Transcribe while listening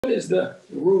What is the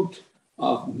root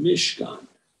of Mishkan?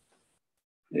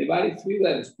 Anybody? 3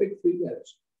 letters. Pick 3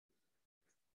 letters.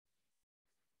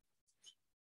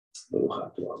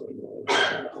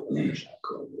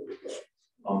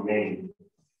 Amen.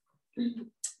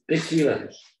 Pick 3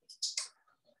 letters.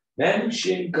 Mem,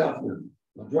 Shin, Kaf, Nun.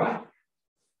 That's right.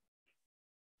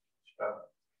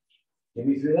 Give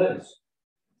me 3 letters.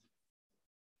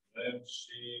 Mem,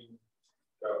 Shin,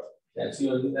 Kaf. That's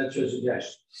your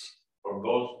suggestion. From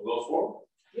those 4?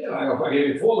 Yeah, if I give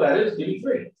you 4 letters, give me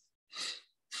 3.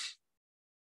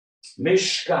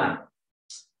 Mishkan.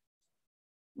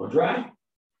 That's right.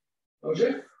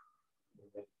 Okay.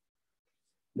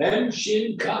 Mem,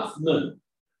 Shin, Kaf, Nun.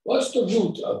 What's the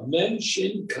root of Mem,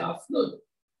 Shin, Kaf, Nun?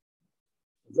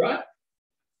 Right?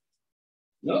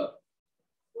 No?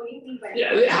 What do you mean by that?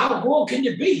 Yeah, how wrong can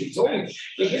you be? It's only,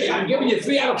 I'm giving you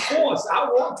 3 out of 4. So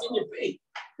how wrong can you be?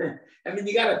 I mean,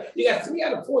 you got 3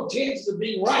 out of 4 chances of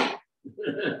being right.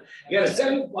 You got to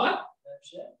 7 what?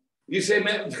 You say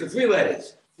Mem, 3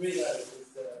 letters. 3 letters.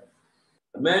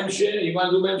 Mem, Shin. You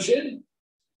want to do Mem, Shin?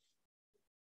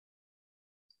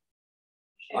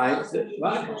 What?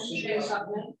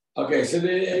 Okay, so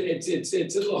it's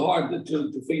a little hard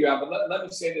to figure out, but let me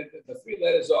say that the 3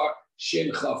 letters are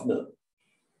Shin, Chaf, Nun.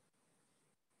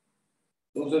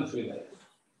 Those are the 3 letters.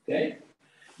 Okay?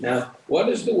 Now, what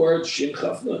is the word Shin,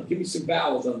 Chaf, Nun? Give me some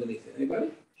vowels underneath it.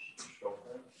 Anybody?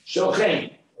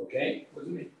 Shochen. Okay? What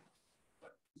does it mean?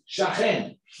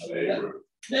 Shachen.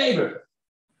 Neighbor.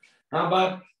 How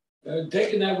about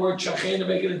taking that word Shachen and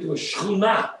making it into a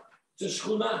shchuna? It's a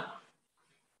shchuna.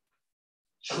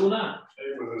 Shchuna.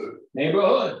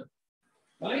 Neighborhood.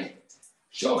 Right?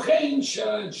 Shochen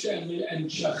and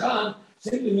Shachan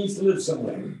simply means to live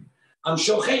somewhere. I'm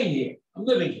Shochen here. I'm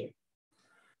living here.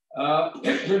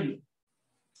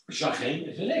 Shachen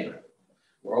is a neighbor.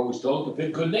 We're always told to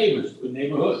pick good neighbors, good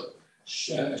neighborhood.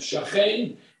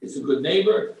 Shachen is a good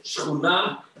neighbor.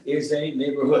 Shchuna is a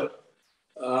neighborhood.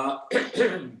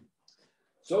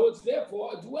 So it's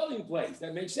therefore a dwelling place.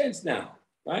 That makes sense now,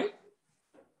 right?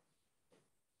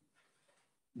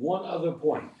 One other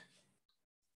point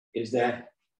is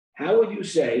that how would you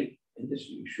say, and this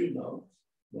you should know,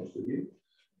 most of you,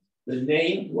 the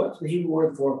name, what's the Hebrew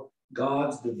word for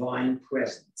God's divine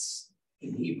presence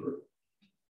in Hebrew?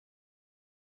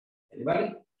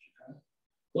 Anybody?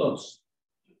 Close.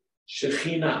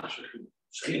 Shekhinah.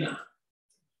 Shekhinah.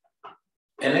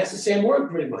 And that's the same word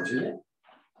pretty much, isn't it?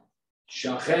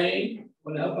 Shachen.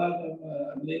 Want to help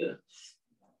out, Melina?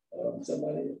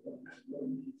 Somebody?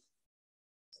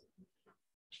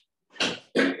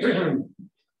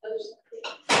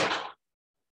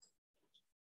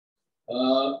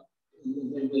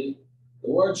 The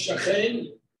word shachen,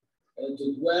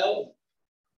 to dwell,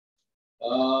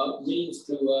 means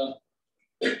to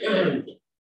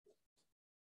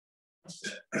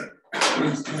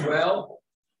means to dwell.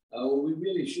 We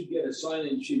really should get a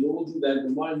sign-in sheet. We'll do that.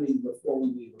 Remind me before we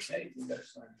leave, okay? We got a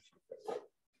sign-in sheet.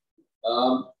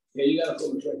 Yeah, you got to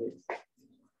put it right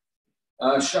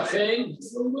here. Shachen,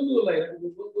 we'll do it later.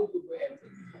 We'll do it after.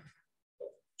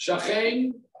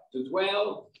 Shachen, to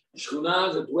dwell. Shchuna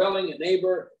is a dwelling, a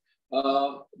neighbor.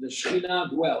 The Shekhinah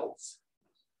dwells.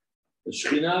 The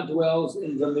Shekhinah dwells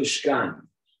in the Mishkan.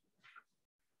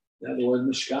 Now, the word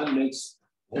Mishkan makes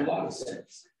a lot of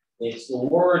sense. It's the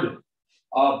word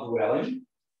of dwelling.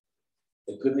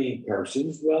 It could mean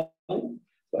persons dwelling,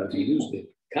 but if you use the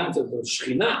concept of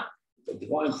Shekhinah, the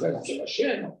divine presence of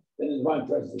Hashem, then the divine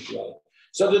presence is dwelling.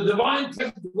 So the divine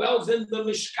presence dwells in the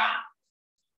Mishkan.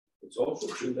 It's also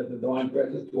true that the divine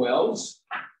presence dwells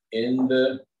in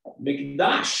the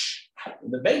Mikdash, in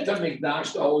the Beit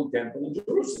HaMikdash, the Holy Temple in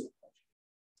Jerusalem,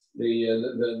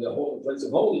 the whole place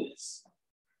of holiness.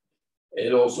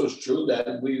 It also is true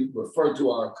that we refer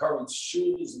to our current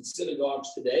shuls and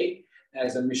synagogues today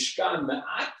as a Mishkan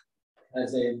Ma'at,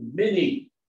 as a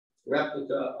mini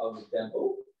replica of the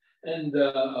temple and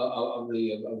of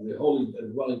the holy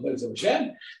dwelling place of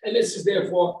Hashem. And this is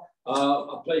therefore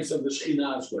a place of the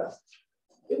Shekhinah as well.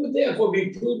 It would therefore be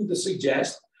prudent to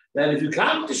suggest that if you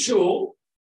come to shul,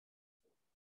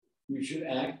 you should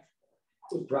act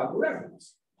with proper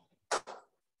reverence.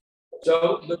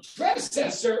 So the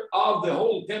predecessor of the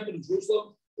Holy Temple in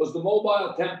Jerusalem was the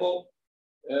mobile temple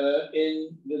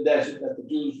in the desert that the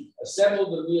Jews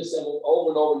assembled and reassembled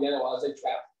over and over again as they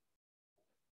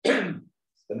traveled.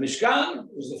 The Mishkan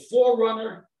was the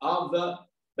forerunner of the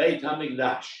Beit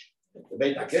HaMikdash. The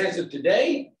Beit HaKnesset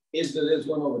today is there's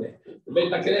one over there. The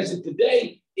Beit HaKnesset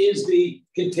today is the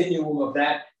continuum of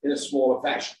that in a smaller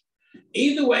fashion.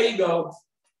 Either way you go,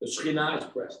 the Shekhinah is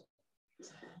present.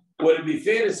 Would it be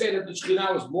fair to say that the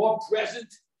Shekhinah was more present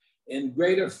and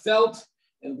greater felt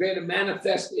and greater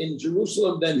manifest in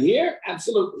Jerusalem than here?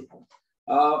 Absolutely.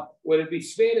 Would it be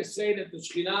fair to say that the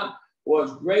Shekhinah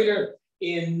was greater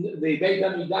in the Beit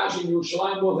HaMikdash in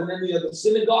Yerushalayim more than any other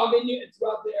synagogue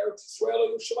throughout the Eretz Israel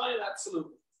of Yerushalayim?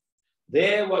 Absolutely.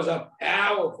 There was a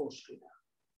powerful Shekhinah.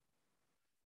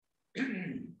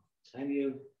 How do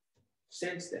you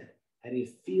sense that? How do you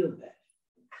feel that?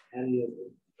 How do you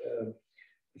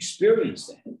experience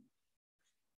that?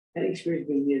 How do you experience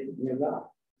being near God?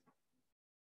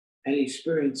 How do you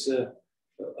experience a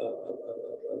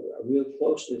real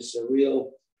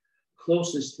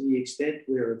closeness, to the extent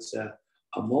where it's a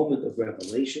moment of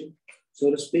revelation,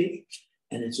 so to speak,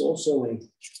 and it's also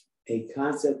a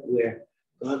concept where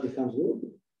God becomes a little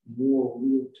bit more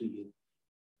real to you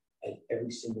at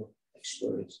every single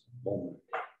experience moment.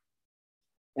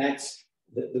 That's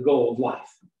the goal of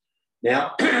life.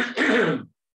 Now, can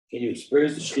you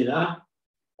experience the Shekhinah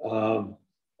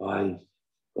by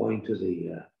going to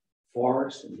the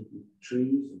forest and looking at the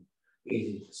trees and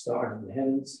gazing at the stars in the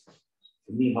heavens?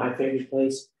 For me, my favorite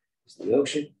place is the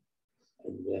ocean,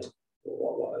 and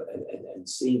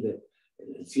seeing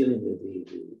and feeling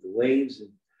the waves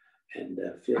and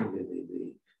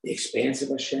feeling the expanse of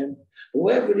Hashem.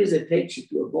 Whatever it is that takes you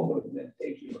to a moment of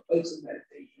meditation, a place of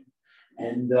meditation,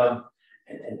 and a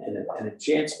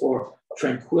chance for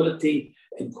tranquility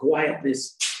and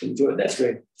quietness, enjoy. That's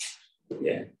great.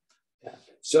 Yeah.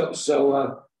 So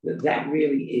that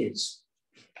really is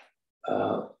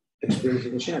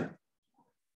experiencing Hashem.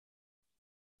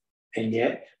 And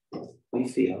yet, we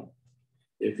feel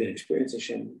that we can experience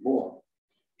Hashem more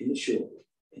in the shul,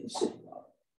 in the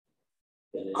synagogue,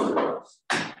 than anywhere else,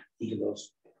 even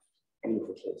those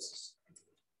beautiful places.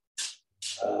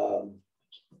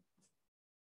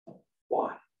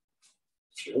 Why?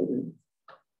 Children,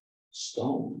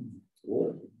 stone,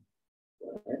 wood,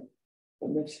 whatever.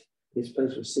 What makes this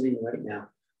place we're sitting in right now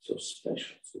so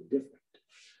special, so different?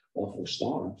 Well, for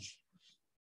stars,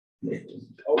 it's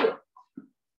over.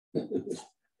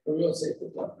 For real sake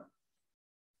of God.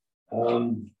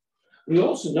 We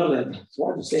also know that, as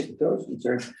far as the sake of Torah is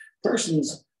concerned,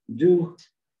 persons do.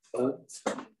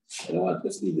 You know what?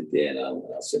 Let's leave it there, and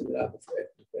I'll send it out before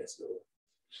the festival.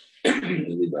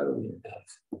 Leave right over here.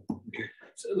 Okay.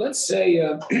 So let's say,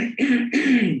 that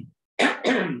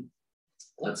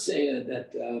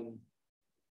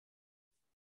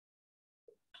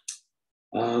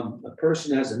a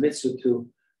person has a mitzvah to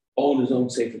own his own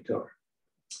Sefer Torah.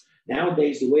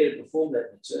 Nowadays, the way to perform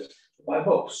that mitzvah is to buy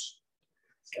books.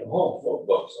 At home, for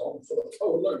books, home for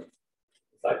Torah learning.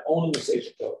 It's like owning a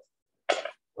Sefer Torah.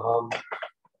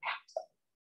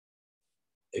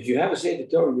 If you have a Sefer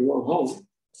Torah in your own home,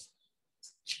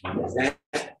 does that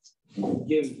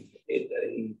give it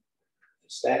a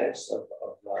status of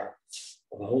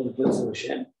a holy place of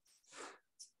Hashem?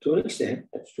 To an extent,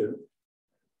 that's true.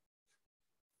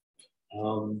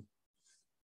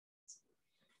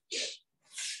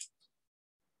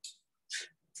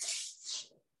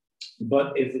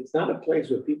 But if it's not a place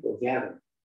where people gather,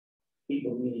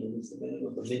 people meaning at least a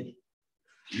minimum of a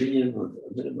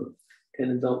minimum of 10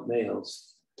 adult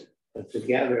males, to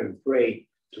gather and pray,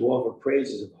 to offer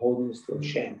praises of holiness to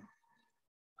Hashem.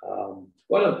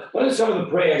 What are some of the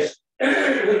prayers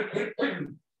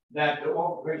that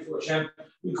offer praise to Hashem?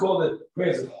 We call it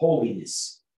prayers of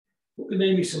holiness. Who can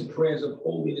name me some prayers of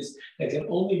holiness that can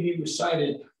only be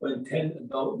recited when 10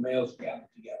 adult males gather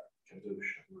together?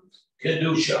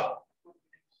 Kedusha.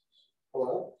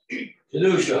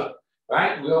 Kedusha.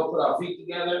 Right? We all put our feet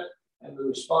together and we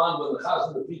respond when the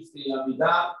chazan repeats the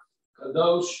Amidah.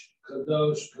 Kadosh,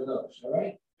 Kadosh, Kadosh. All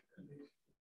right?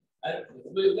 I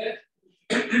don't believe that.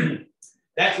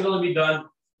 That can only be done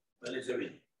when it's a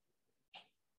reading.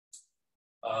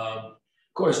 Of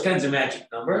course, 10's a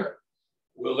magic number.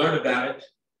 We'll learn about it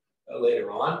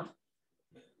later on.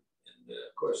 And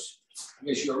of course, I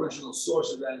guess your original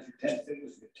source of that is your 10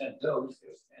 fingers, your 10 toes.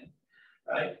 There's 10,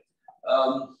 right?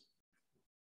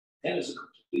 10 is a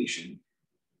completion.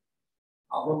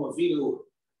 Avraham Avinu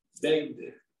begged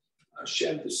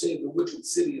Hashem to save the wicked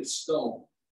city of stone.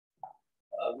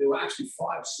 There were actually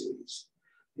 5 cities.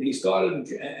 And he started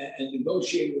and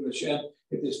negotiated with Hashem.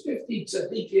 If there's 50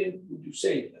 tzaddikim, would you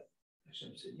save them?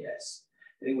 Hashem said yes.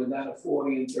 And he went down to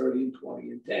 40 and 30 and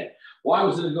 20 and 10. Why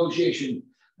was the negotiation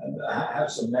have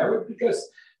some merit?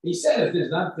 Because he said if there's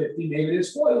not 50, maybe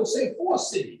there's 40, he'll save 4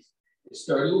 cities. There's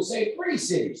 30, will save 3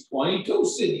 cities. 22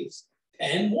 cities.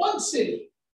 10, 1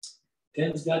 city.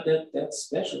 10's got that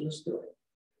specialness to it.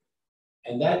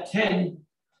 And that 10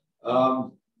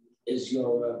 is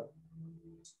your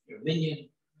minion,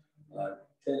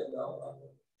 10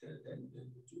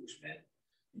 Jewish men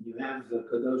And you have the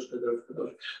Kadosh.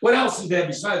 What else is there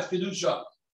besides Kedusha?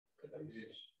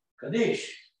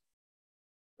 Kaddish.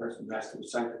 Person who has to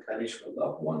recite the Kaddish for a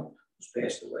loved one who's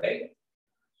passed away.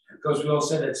 Because we all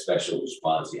said that special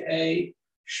response, Yehei,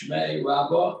 Shmei,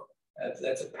 Rabbah,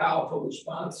 that's a powerful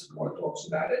response. More talks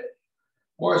about it.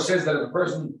 More says that if a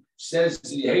person says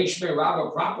Yehei, Shmei,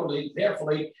 Rabbah properly,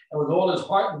 carefully, and with all his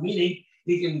heart and meaning,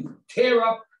 he can tear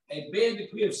up a bad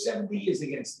decree of 70 years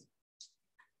against him.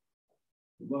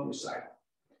 One recital.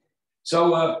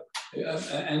 So,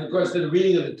 and of course, the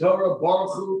reading of the Torah,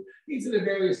 Baruch Hu, these are the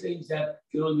various things that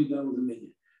can only be done with a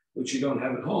minyan, which you don't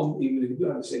have at home, even if you do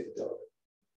have a Sefer Torah.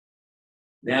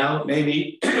 Now,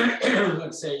 maybe,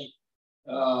 let's say,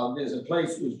 there's a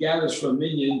place which gathers for a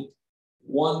minyan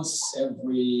once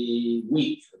every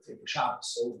week, let's say for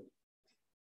Shabbos.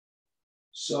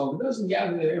 So if it doesn't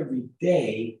gather there every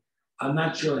day, I'm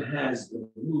not sure it has the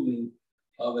ruling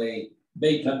of a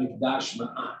Beit HaMikdash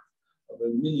Ma'at, of a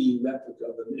mini replica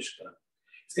of the Mishkan.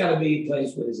 It's got to be a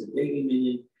place where there's a daily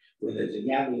minyan, where there's a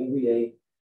gathering every day,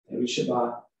 every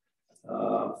Shabbat,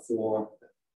 for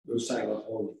the recital of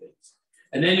holy things.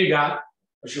 And then you got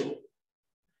a shul.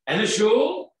 And the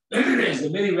shul is the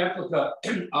mini replica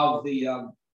of the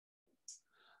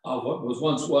of what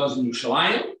was in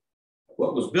Yerushalayim,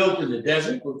 what was built in the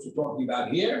desert, which we're talking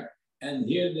about here, and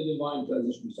here the divine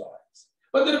presence resides.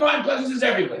 But the divine presence is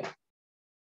everywhere.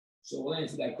 So we'll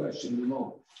answer that question in a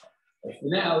moment. But for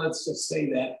now, let's just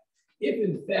say that if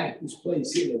in fact this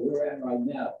place here that we're at right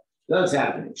now does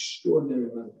have an extraordinary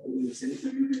amount of holiness in it,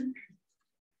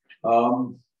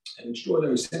 an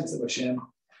extraordinary sense of Hashem,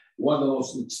 one of the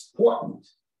most important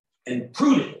and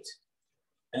prudent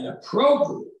and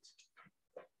appropriate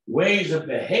ways of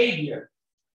behavior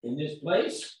in this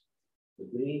place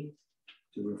would be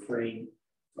to refrain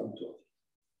from talking.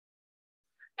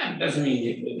 And it doesn't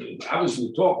mean, obviously,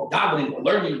 we talk, we're davening, we're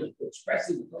learning, we're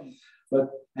expressing,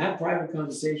 but have private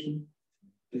conversation,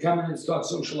 to come in and start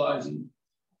socializing,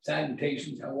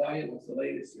 salutations, how are you, what's the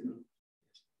latest, you know.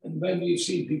 And maybe you've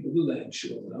seen people do that, I'm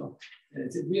sure, you know. And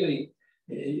it's really,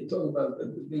 you talk about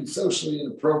being socially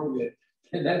inappropriate,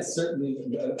 and that's certainly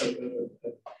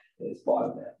is part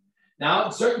of that. Now,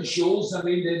 in certain shuls, I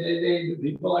mean,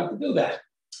 people like to do that.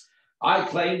 I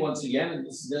claim, once again, and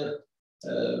this is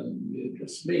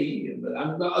just me, but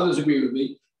others agree with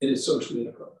me, it is socially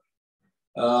inappropriate.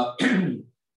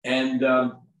 And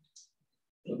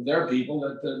there are people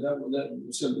that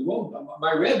simply won't.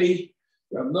 My Rebbe,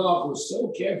 Rav Noach, was so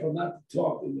careful not to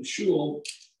talk in the shul,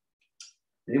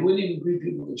 that he wouldn't even greet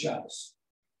people to Shabbos.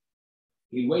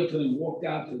 He'd wait till he walked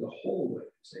out to the hallway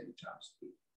to say the Shabbos.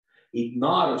 He'd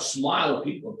nod or smile if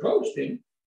people approached him,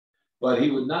 but he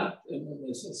would not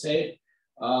say it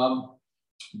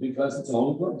because it's a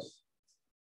holy place.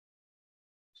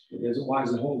 Because why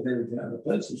is it holy every time? The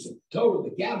place is the Torah,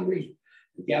 the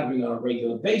gathering on a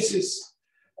regular basis.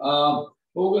 But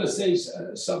we're going to say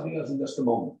something else in just a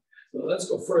moment. So let's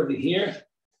go further here.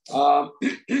 We're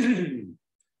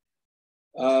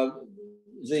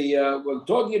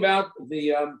talking about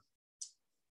the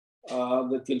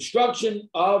construction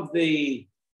of the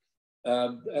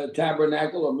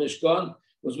tabernacle or Mishkan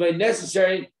was made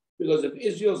necessary because of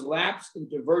Israel's lapse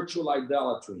into virtual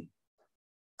idolatry.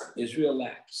 Israel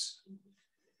lapsed.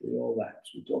 We all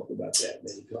lapsed. We talked about that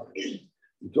many times.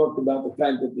 We talked about the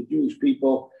fact that the Jewish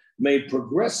people made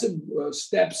progressive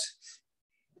steps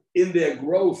in their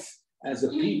growth as a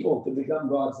people to become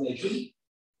God's nation.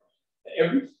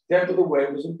 Every step of the way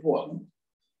was important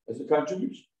as a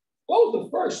contribution. What was the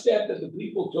first step that the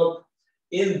people took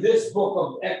in this book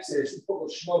of Exodus, the book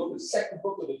of Shemot, the second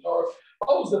book of the Torah?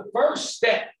 What was the first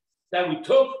step that we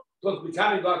took towards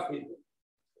becoming God's people?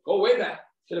 Go way back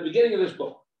to the beginning of this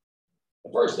book.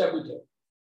 The first step we took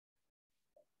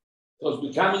was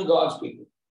becoming God's people.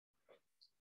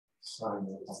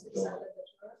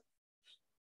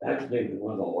 That's maybe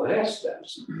one of the last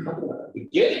steps.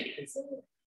 Beginning.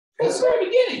 That's the very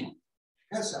beginning.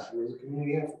 That's not really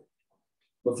community effort.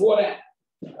 Before that,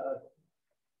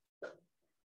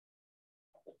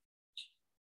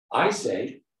 I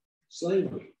say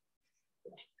slavery.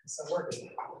 Stop working.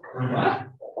 What?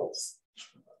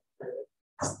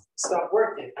 Stop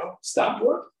working. No? Stop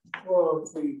work? Well,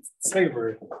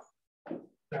 slavery.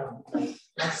 No.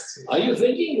 Are you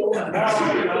thinking?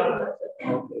 No.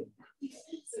 Okay.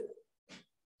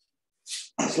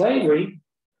 Slavery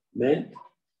meant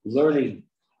learning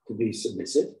to be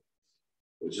submissive,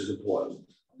 which is important.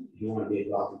 If you want to be a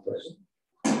godly person,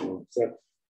 you want to accept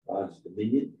God's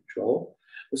dominion, control.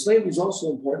 But slavery is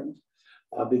also important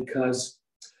because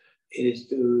it is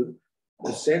the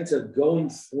sense of going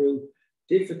through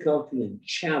difficulty and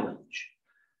challenge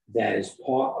that is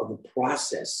part of the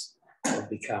process of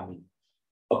becoming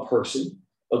a person,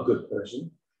 a good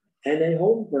person, and a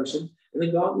holy person, and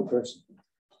a godly person.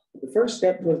 The first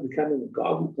step towards becoming a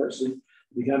godly person,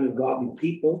 becoming godly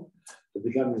people, to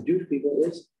becoming a Jewish people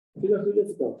is to go through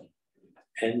difficulty.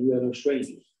 And we are no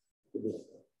strangers to difficulty.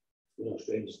 We're no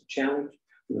strangers to challenge.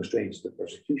 We're no strangers to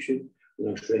persecution. We're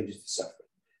no strangers to suffering.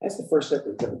 That's the first step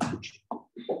of becoming a Jewish.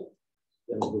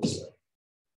 Then we'll go.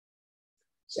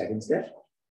 Second step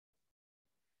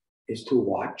is to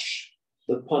watch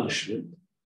the punishment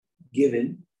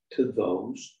given to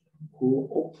those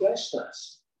who oppressed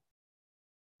us,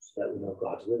 so that we know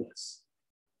God's with us.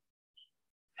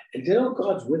 And to know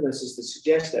God's with us is to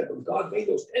suggest that when God made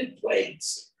those 10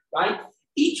 plagues, right?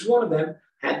 Each one of them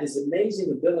had this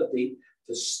amazing ability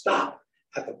to stop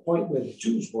at the point where the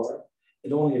Jews were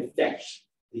and only affect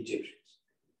the Egyptians.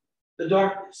 The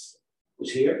darkness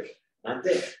was here, not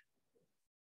there.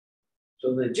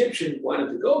 So the Egyptian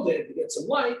wanted to go there to get some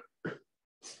light.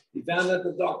 He found that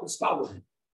the darkness followed him.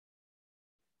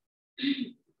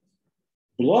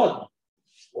 Blood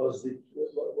was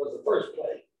the first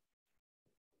plague.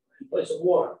 In place of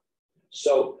water.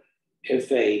 So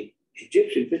if a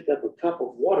Egyptian picked up a cup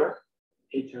of water,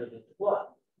 it turned into blood.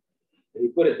 If he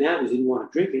put it down because he didn't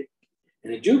want to drink it,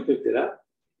 and a Jew picked it up,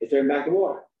 it turned back to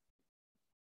water.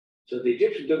 So the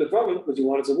Egyptian took it from him because he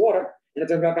wanted some water, and it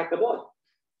turned back to blood.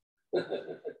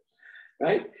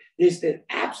 Right? There's an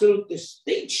absolute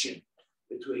distinction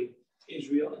between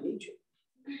Israel and Egypt.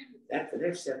 That's the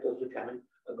next step of becoming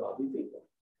a godly people.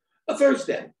 A third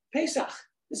step, Pesach,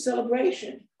 the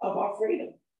celebration of our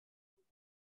freedom.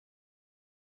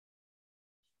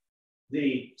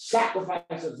 The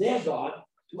sacrifice of their God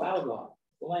to our God,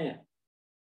 the Lamb.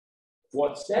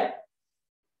 Fourth step,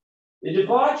 the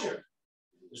departure,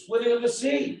 the splitting of the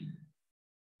sea,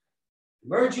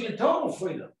 emerging in total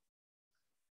freedom.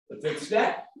 The fifth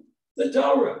step, the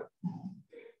Torah.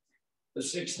 The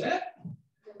sixth step,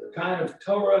 the kind of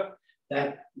Torah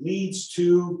that leads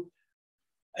to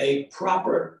a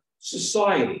proper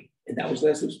society. And that was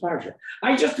last week's parasha.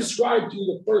 I just described to you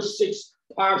the first 6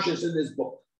 parashas in this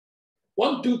book.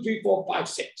 1, 2, 3, 4, 5,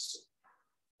 6.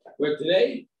 We're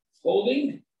today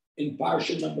holding in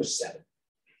parasha number 7.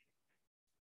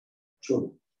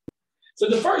 True. So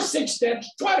the first 6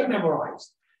 steps, try to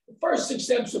memorize. The first 6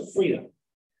 steps of freedom.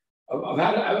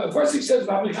 First 6 steps of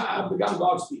how to become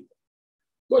God's people.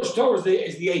 Of course, Torah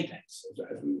is the apex,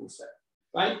 as we will say.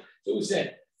 Right? So we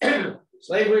said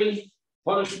slavery,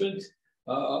 punishment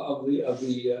of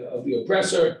the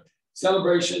oppressor,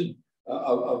 celebration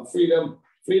of freedom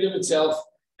itself,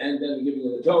 and then the giving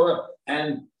of the Torah,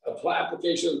 and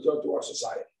application of the Torah to our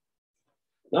society.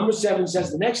 Number 7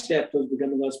 says the next step of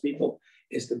becoming God's people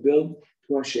is to build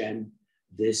to Hashem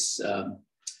this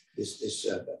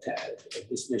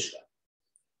Mishkan.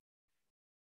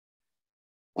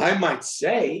 I might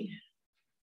say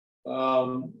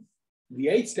the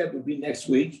 8th step would be next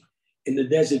week in the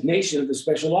designation of the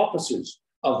special officers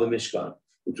of the Mishkan,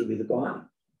 which will be the Kohanim.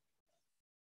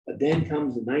 But then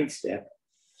comes the 9th step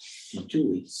in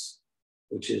 2 weeks,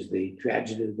 which is the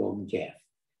tragedy of the golden calf.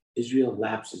 Israel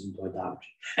lapses into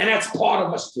idolatry. And that's part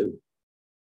of us too.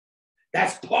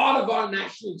 That's part of our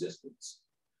national existence.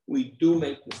 We do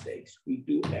make mistakes. We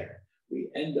do err. We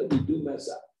do mess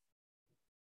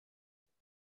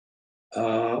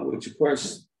up. Which of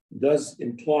course does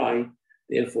imply,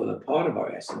 therefore, that part of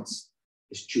our essence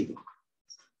is tshuva.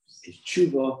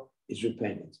 Tshuva is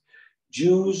repentance.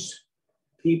 Jews,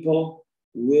 people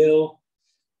will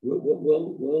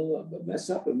mess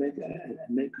up and make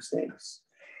mistakes.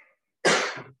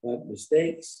 But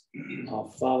mistakes are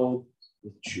followed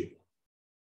with tshuva.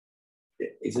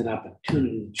 It's an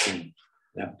opportunity to change,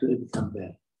 an opportunity to become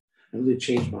better, an opportunity to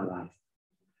change my life,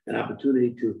 an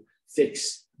opportunity to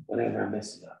fix whatever I'm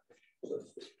messing up.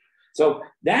 So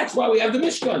that's why we have the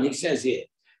Mishkan, he says here.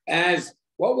 As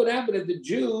what would happen if the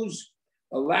Jews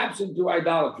lapse into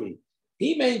idolatry?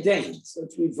 He maintains,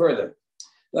 let's read further,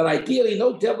 that ideally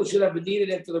no temple should have been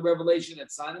needed after the revelation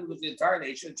at Sinai, because the entire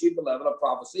nation achieved the level of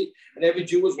prophecy, and every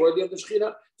Jew was worthy of the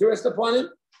Shekhinah to rest upon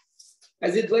him,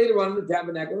 as it later on in the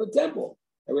tabernacle and the temple.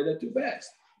 I read that too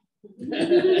fast.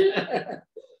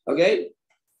 Okay?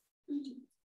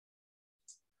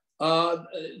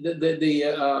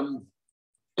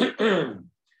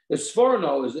 The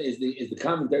Sforno is the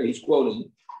commentary he's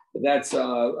quoting. That's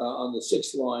on the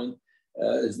 6th line.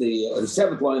 The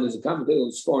 7th line is the commentary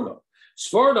of Sforno.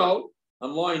 Sforno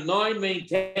on line 9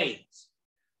 maintains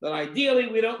that ideally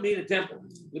we don't need a temple.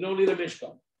 We don't need a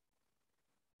Mishkan.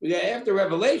 After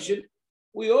Revelation,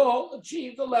 we all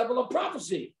achieve the level of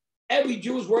prophecy. Every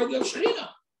Jew is worthy of Shekhinah.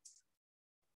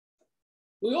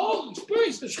 We all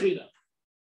experience the Shekhinah.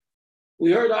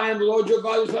 We heard, I am the Lord your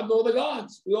God, you have no other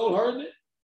gods. We all heard it.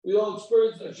 We all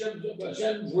experienced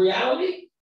Hashem's reality.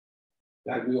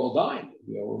 In fact, we all died.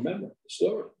 We all remember the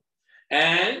story.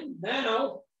 And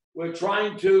now we're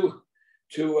trying to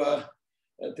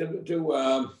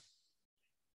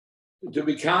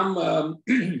become,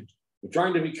 we're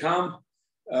trying to become,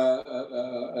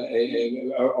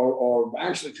 or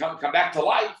actually come back to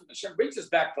life. And Hashem brings us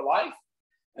back to life.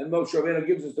 And Moshe Rabbeinu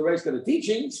gives us the rest of the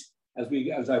teachings,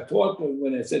 as I taught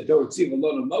when I said Torah Tziv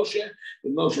Alon of Moshe,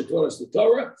 that Moshe taught us the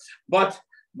Torah. But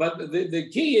the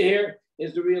key here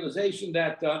is the realization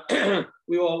that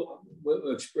we all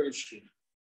will experience Shekhinah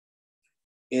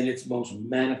in its most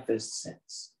manifest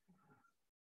sense.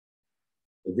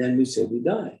 But then we said we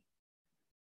die.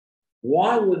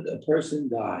 Why would a person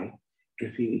die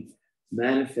if he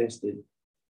manifested,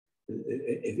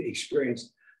 if he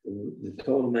experienced the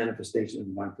total manifestation of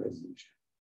divine presence?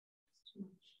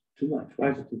 Too much.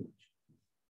 Why is it too much?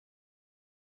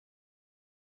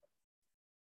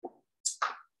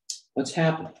 What's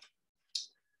happening?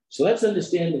 So let's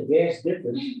understand the vast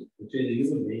difference between the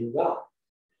human being and God.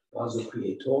 God's the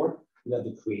creator, we have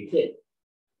the created.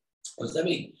 What does that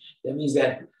mean? That means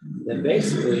that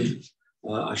basically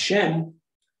Hashem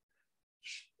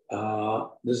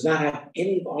does not have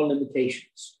any of our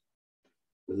limitations.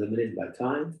 We're limited by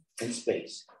time and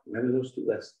space. Remember those two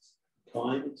lessons,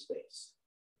 time and space.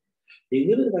 Being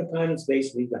limited by time and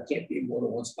space means I can't be in more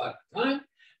than one spot at a time,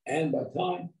 and by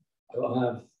time, I will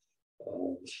have,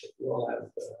 we all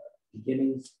have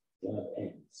beginnings, we'll have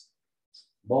ends.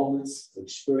 Moments of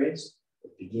experience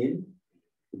that begin,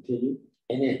 continue,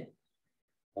 and end.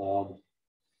 We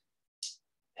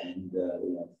have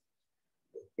the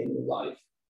beginning of life,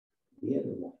 the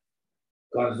end of life.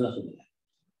 God is nothing like that.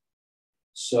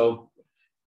 So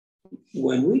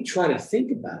when we try to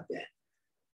think about that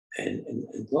and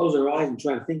close our eyes and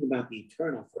try to think about the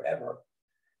eternal forever,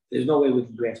 there's no way we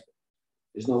can grasp it.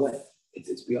 There's no way.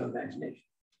 It's beyond imagination.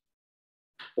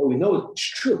 But we know it's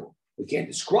true. We can't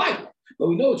describe it, but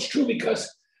we know it's true because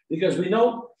we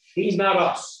know he's not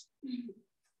us.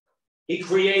 He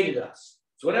created us.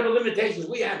 So whatever limitations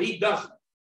we have, he doesn't.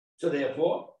 So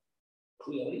therefore,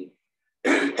 clearly,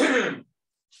 Hashem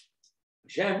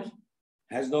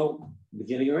has no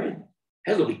beginning or end.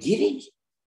 Has no beginning.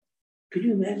 Could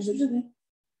you imagine such a thing?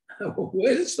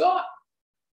 Where does it start?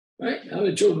 Right? How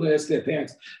many children ask their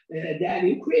parents,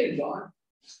 Daddy, who created God?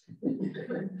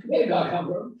 Where did God come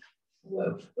from?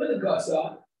 When did God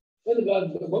start? When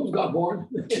was God born?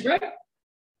 Right?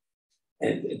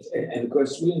 And of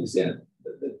course, we understand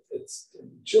that it's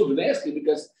children asking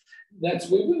because that's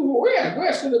we're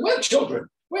asking. We're children.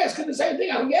 We're asking the same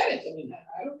thing. I don't get it. I mean,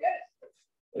 I don't get it.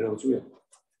 I know it's real.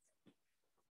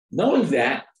 Knowing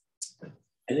that,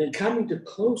 and then coming to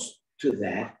close to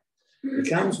that, it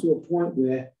comes to a point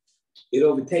where it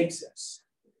overtakes us.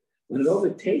 When it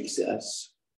overtakes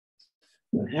us,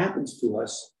 what happens to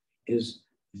us is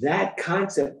that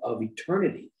concept of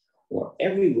eternity or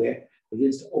everywhere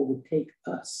begins to overtake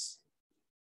us.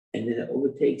 And then it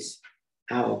overtakes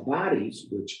our bodies,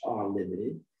 which are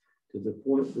limited, to the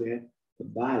point where the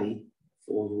body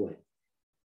falls away.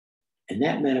 And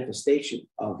that manifestation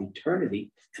of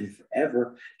eternity and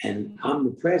forever and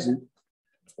omnipresent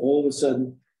all of a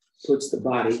sudden puts the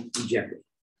body in jeopardy.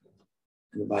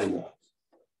 And the body dies.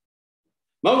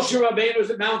 Moshe Rabbeinu was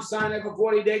at Mount Sinai for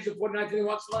 40 days and 40 nights, and he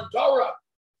wants to learn Torah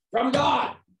from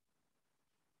God.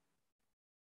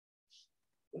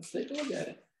 Let's take a look at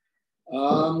it.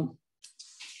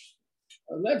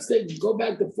 Go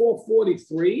back to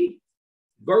 443,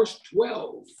 verse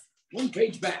 12. One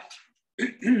page back.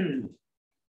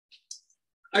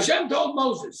 Hashem told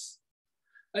Moses,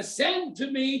 ascend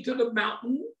to me to the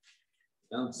mountain,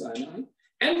 Mount Sinai,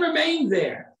 and remain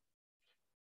there.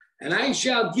 And I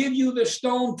shall give you the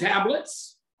stone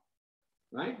tablets,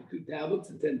 right? The 2 tablets,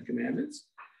 the 10 commandments,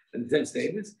 and the 10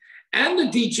 statements, and the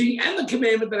teaching and the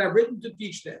commandment that I've written to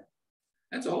teach them.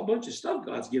 That's a whole bunch of stuff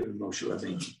God's given Moshe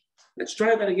Rabbeinu. Let's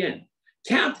try that again.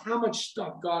 Count how much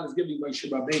stuff God is giving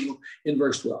Moshe Rabbeinu in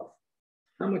verse 12.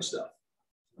 How much stuff?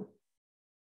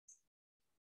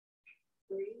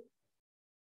 3.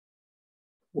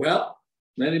 Well,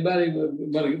 anybody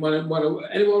want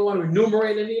to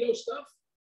enumerate any of those stuff?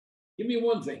 Give me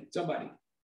one thing, somebody.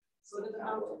 So the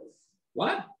mountains.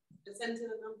 What? Descend to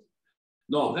the mountain.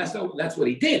 No, that's what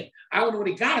he did. I don't know what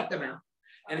he got at the mountain.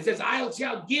 And it says, I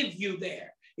shall give you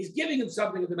there. He's giving him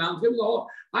something at the mountain.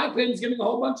 I claim he's giving a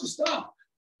whole bunch of stuff.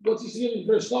 What's he giving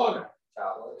for a starter?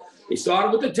 He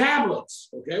started with the tablets.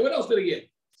 Okay, what else did he give?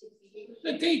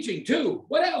 The teaching, 2.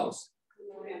 What else?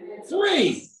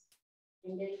 3.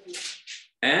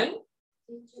 And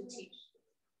To teach.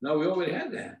 no, we already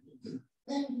had that.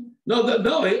 No,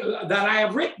 that I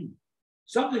have written.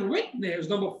 Something written there is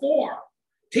number 4.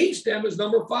 Teach them is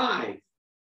number 5.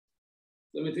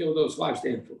 Let me tell you what those 5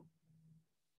 stand for.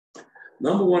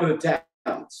 Number 1 of the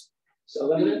tablets. So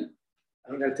let me,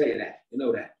 I'm going to tell you that. You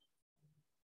know that.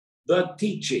 The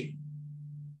teaching.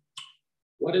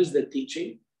 What is the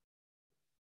teaching?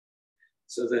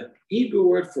 So the Hebrew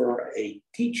word for a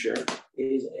teacher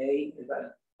is a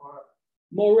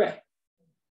more.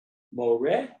 More.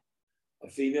 A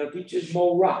female teacher is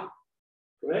mora.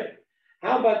 Correct?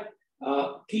 How about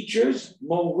teachers?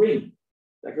 Morim. Is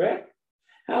that correct?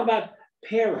 How about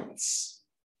parents?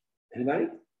 Anybody?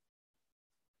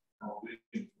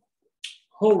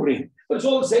 Horim. But it's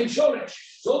all the same shoresh.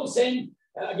 It's all the same.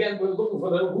 Again, we're looking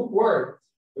for the root word.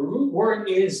 The root word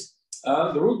is,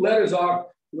 the root letters are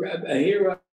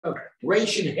here,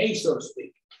 Resh and Hey, so to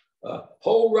speak.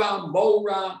 Hora,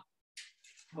 Mora.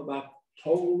 How about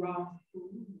Torah?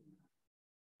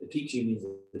 The teaching means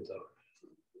the Torah.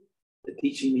 The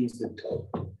teaching means the Torah.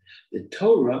 The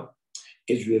Torah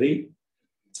is really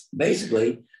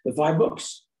basically the 5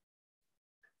 books.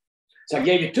 So I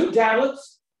gave you 2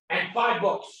 tablets and 5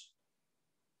 books.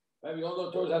 Right? We all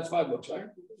know Torah has 5 books, right?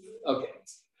 Okay.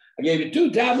 I gave you 2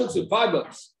 tablets and 5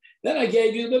 books. Then I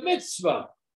gave you the mitzvah,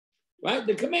 right?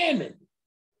 The commandment.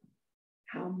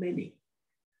 How many?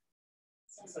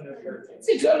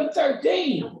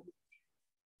 613.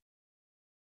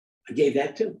 I gave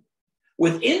that too.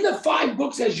 Within the 5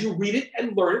 books, as you read it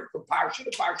and learn it from Parasha to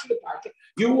Parasha to Parasha,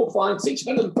 you will find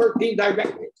 613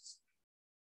 directives.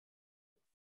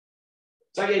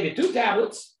 So I gave you 2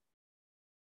 tablets.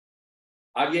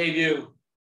 I gave you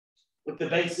with the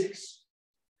basics.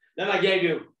 Then I gave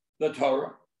you the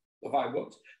Torah, the 5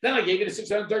 books. Then I gave you the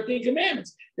 613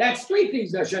 commandments. That's 3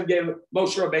 things that Hashem gave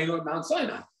Moshe Rabbeinu at Mount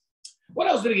Sinai. What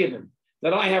else did he give him?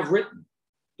 That I have written.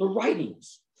 The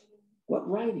writings. What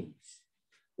writings?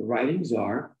 The writings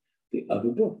are the other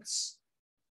books.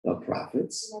 The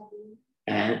prophets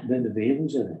and the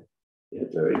Nevi'im. Yeah,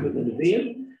 very good. The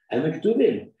Nevi'im and the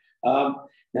Ketuvim.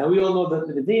 Now we all know that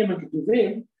the Nevi'im and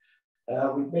Ketuvim,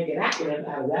 we make an acronym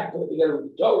out of that, put it together with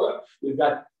the Torah. We've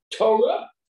got Torah,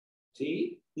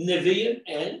 T, Nevi'im,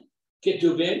 and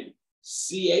Ketuvim,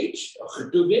 CH, or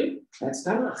Ketuvim, that's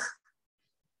Tanakh.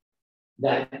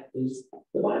 That is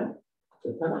the Bible,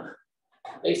 the Tanakh,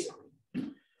 basically.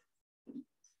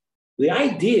 The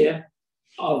idea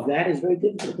of that is very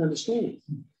difficult to understand.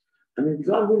 I mean, did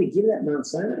God really give that Mount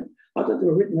Sinai? I thought they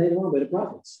were written later on by the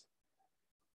prophets.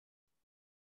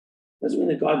 Doesn't mean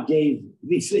that God gave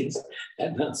these things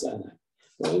at Mount Sinai.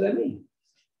 What does that mean?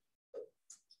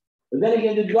 But then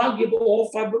again, did God give all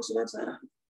 5 books of Mount Sinai?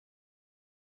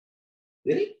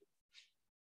 Did he?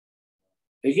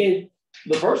 He gave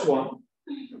the first one.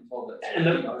 But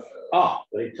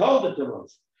he told it to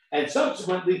Moshe. And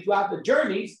subsequently, throughout the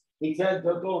journeys, he said,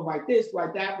 go and write this,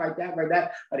 write that, write that, write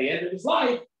that. By the end of his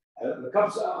life, on the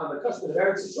cusp of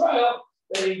Eretz Israel,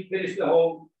 then he finished the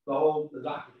whole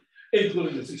document,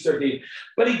 including the 613.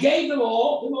 But he gave them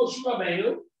all to Moshe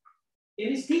Rabbeinu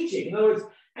in his teaching. In other words,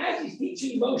 as he's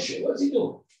teaching Moshe, what's he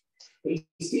doing?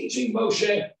 He's teaching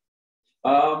Moshe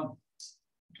all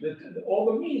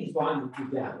the meanings behind the 2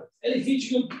 tablets. And he's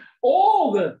teaching him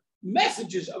all the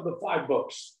messages of the 5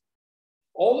 books,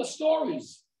 all the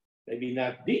stories. Maybe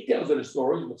not details of the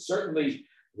stories, but certainly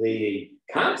the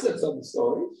concepts of the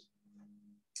stories.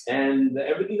 And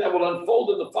everything that will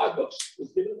unfold in the 5 books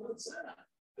was given on Sinai.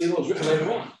 It was written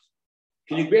later on.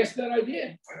 Can you grasp that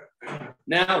idea?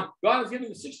 Now, God is giving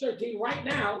the 613 right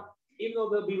now, even though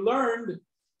they'll be learned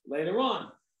later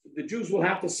on. The Jews will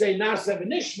have to say, Nasa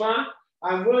v'nishma,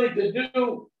 I'm willing to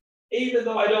do, even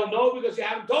though I don't know, because you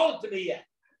haven't told it to me yet.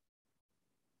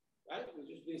 Right? It was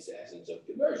just the essence of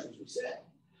conversions, we said.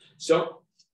 So,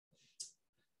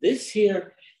 this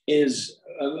here is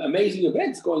amazing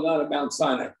events going on at Mount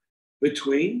Sinai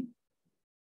between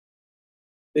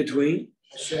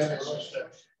Hashem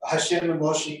and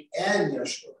Moshe and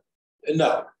Yeshua.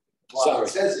 No, Well, sorry. it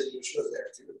says that Yeshua's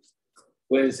there too.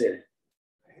 Where is it?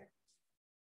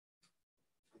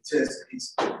 It says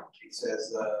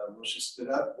Moshe stood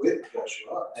up with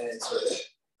Yeshua and it said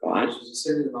Go on. Moshe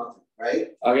ascended the mountain, right?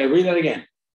 Okay, read that again.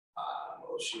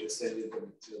 Moshe ascended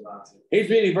to the mountain. He's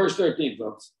reading verse 13,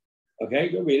 folks. Okay,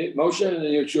 go read it. Moshe and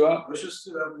Yeshua. Moshe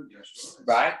stood up with Yeshua.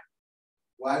 Right.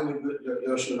 Why would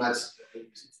Yeshua not?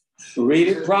 Read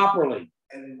it properly.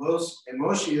 And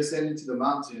Moshe ascended to the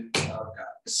mountain of God.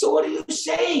 So what are you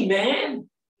saying, man?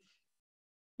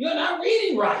 You're not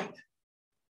reading right.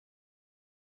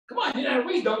 Come on, you know how to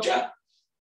read, don't you?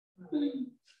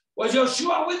 Was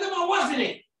Yeshua with him or wasn't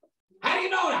he? How do you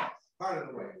know that? Part of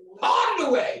the way. Part of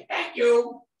the way. Thank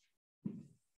you.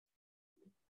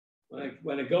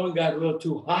 When the going got a little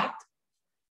too hot,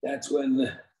 that's when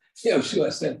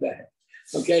Yoshua said that.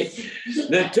 Okay,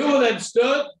 the two of them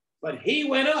stood, but he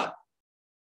went up.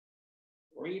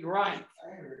 Read right.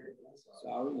 I heard it.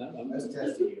 Sorry, no, I was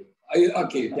testing you.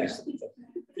 Okay, you're testing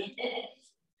me.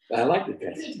 I like the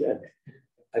test. It's good.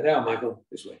 Now, Michael,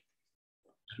 this way.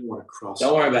 I don't want to cross.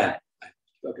 Don't worry about it.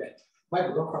 Okay.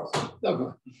 Michael, don't cross. Don't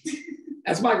go.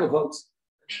 That's Michael, folks.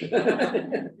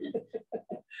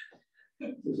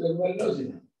 Everybody knows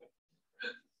him.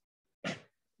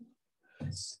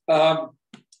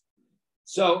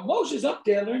 So Moshe's up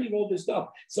there learning all this stuff.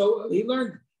 So he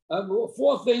learned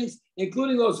 4 things,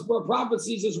 including those 4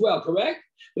 prophecies as well, correct?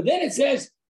 But then it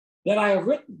says that I have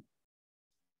written.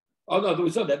 Oh, no, we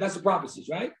said that. That's the prophecies,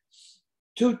 right?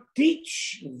 To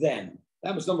teach them.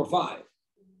 That was number 5.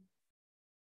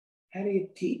 How do you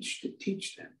teach? To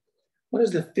teach them. What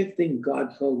is the 5th thing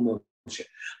God told Moshe?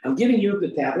 I'm giving you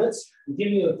the tablets. I'm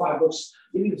giving you the 5 books.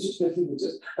 I'm giving you the 6 books.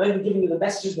 I'm giving you the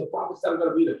messages, the prophets that are going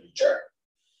to be in the future.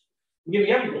 I'm giving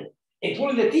you everything,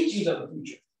 including the teachings of the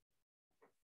future.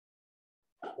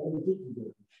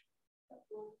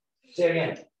 Say it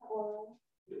again.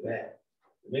 The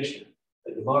Mishnah,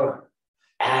 the Gemara,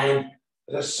 and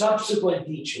the subsequent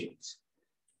teachings,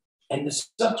 and the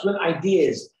subsequent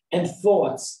ideas and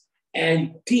thoughts,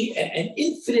 and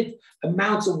infinite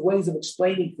amounts of ways of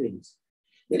explaining things.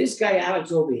 Now, this guy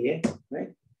Alex over here,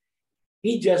 right?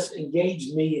 He just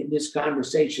engaged me in this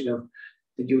conversation of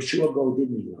did Yeshua go,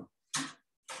 didn't he go?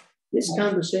 This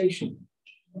conversation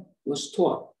was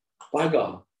taught by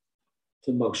God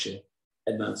to Moshe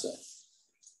at Mount Sinai.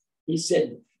 He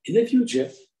said, in the future,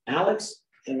 Alex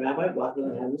and Rabbi Black are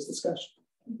going to have this discussion.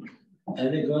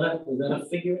 And we're gonna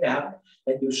figure it out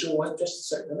that Yeshua went just a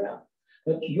certain amount.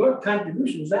 But your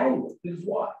contribution was valuable. Because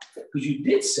why? Because you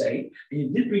did say, and you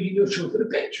did bring Yeshua to the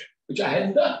picture, which I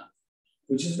hadn't done,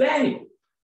 which is valuable.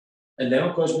 And then,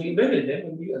 of course, we limited him,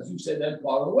 and we, as you said, then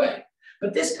part of the way.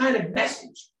 But this kind of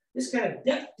message, this kind of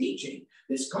depth teaching,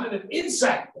 this kind of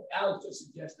insight that Alex just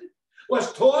suggested,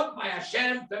 was taught by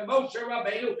Hashem to Moshe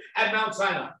Rabbeinu at Mount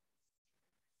Sinai.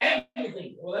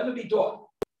 Everything will ever be taught.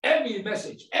 Every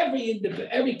message,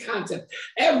 every concept,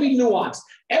 every nuance,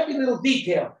 every little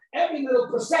detail, every little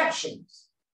perception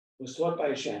was taught by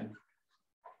Hashem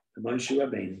to Moshe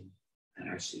Rabbeinu and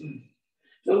our student.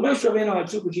 So Moshe Rabbeinu had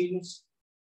super genius.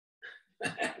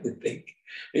 I would think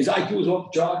his IQ was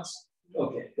off the charts.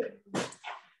 Okay,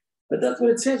 but that's what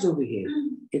it says over here.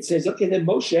 It says, okay, then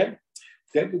Moshe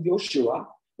went with Yoshua,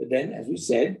 but then, as we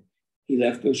said, he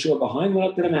left Yoshua behind,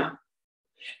 went up to the mountain.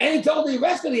 And he told the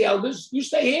rest of the elders, you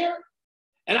stay here,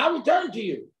 and I'll return to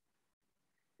you.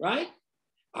 Right?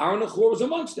 Aaron and Hur was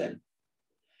amongst them.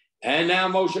 And now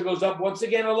Moshe goes up once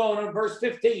again alone on verse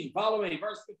 15. Follow me,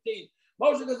 verse 15.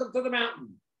 Moshe goes up to the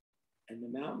mountain. And the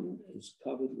mountain is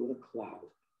covered with a cloud.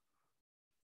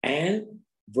 And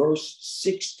verse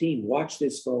 16, watch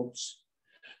this, folks.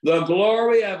 The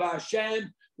glory of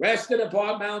Hashem rested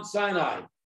upon Mount Sinai.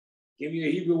 Give you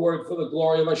a Hebrew word for the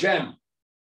glory of Hashem.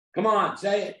 Come on,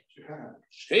 say it.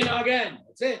 Shekhinah again.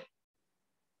 That's it.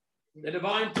 The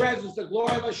divine presence, the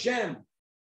glory of Hashem,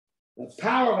 the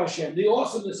power of Hashem, the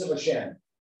awesomeness of Hashem,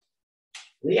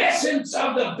 the essence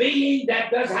of the being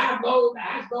that has no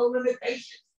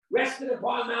limitations, rested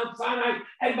upon Mount Sinai,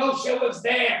 and Moshe was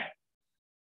there.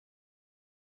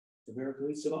 The miracle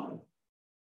he survived.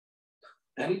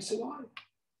 And he survived.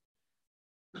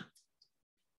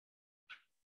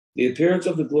 The appearance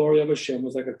of the glory of Hashem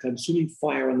was like a consuming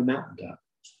fire on the mountaintop.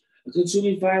 A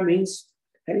consuming fire means,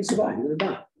 how do you survive? You're going to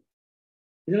die.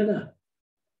 You're going to die.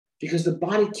 Because the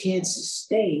body can't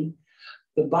sustain,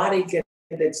 the body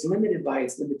that's limited by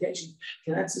its limitations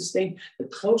cannot sustain the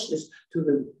closeness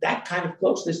to that kind of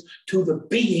closeness to the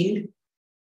being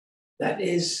that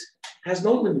has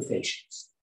no limitations.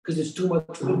 Because it's too much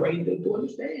for the brain to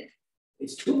understand.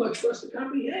 It's too much for us to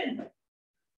comprehend.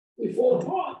 We fall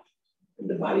apart. And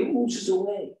the body moves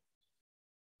away.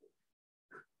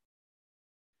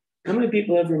 How many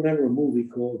people ever remember a movie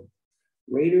called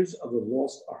Raiders of the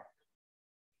Lost Ark?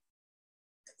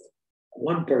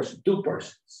 1 person, 2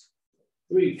 persons,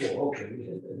 3, 4. Okay,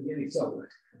 I'm getting somewhere.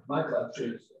 My club,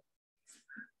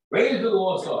 Raiders of the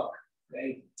Lost Ark.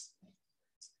 Okay.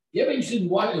 You ever interested in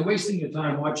wasting your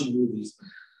time watching movies?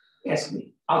 Ask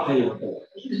me. I'll tell you what.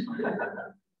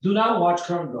 Do not watch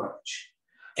current garbage.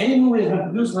 Any movie that's been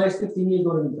produced in the last 15 years,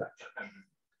 don't even touch.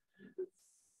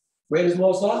 Raiders of the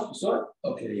Lost Ark, you saw it?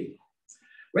 Okay, there you go.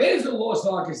 Raiders of the Lost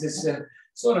Ark is this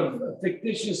sort of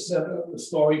fictitious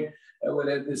story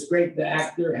with this great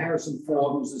actor, Harrison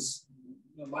Ford, who's this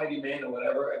mighty man or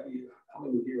whatever. How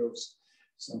many heroes?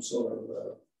 Some sort of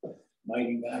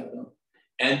mighty man, I don't know.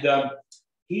 And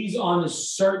he's on a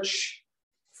search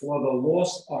for the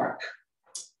lost ark.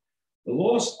 The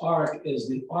lost ark is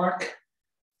the ark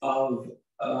of,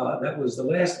 that was the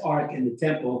last ark in the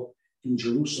temple in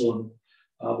Jerusalem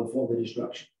before the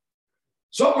destruction.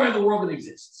 Somewhere in the world it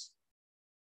exists.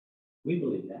 We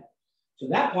believe that. So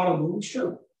that part of the movie is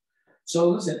true. So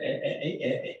listen,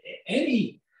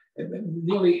 nearly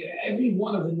every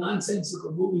one of the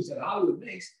nonsensical movies that Hollywood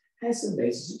makes has some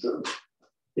basis of truth.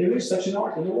 There is such an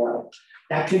ark in the world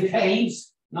that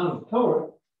contains not only the Torah,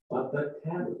 but the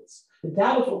tablets. The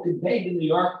tablets were contained in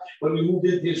the ark when we moved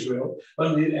into Israel,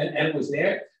 and it was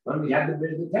there when we had to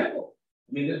visit the temple.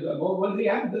 I mean, what did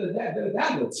happened to the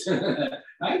tablets?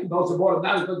 Right? Those who brought them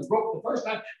down because it broke the first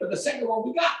time, but the second one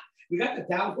we got the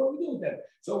tablets. What do we do with them?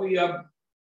 So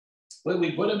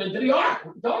we put them into the ark,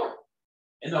 with the Torah,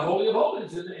 in the Holy of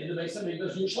Holies, in the base of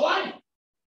Yerushalayim.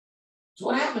 So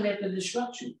what happened after the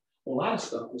destruction? Well, a lot of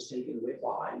stuff was taken away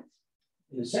by,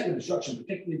 in the second destruction,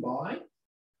 particularly by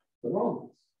the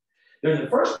Romans. During the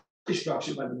first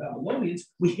destruction by the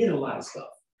Babylonians, we hid a lot of stuff.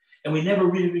 And we never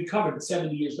really recovered it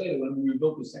 70 years later when we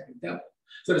rebuilt the second temple.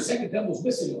 So the second temple was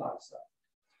missing a lot of stuff.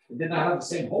 It did not have the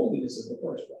same holiness as the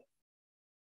first one.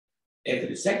 After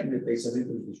the second base of it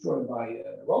was destroyed by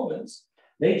the Romans,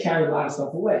 they carried a lot of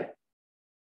stuff away.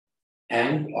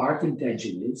 And our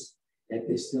contention is that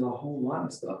there's still a whole lot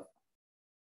of stuff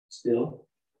still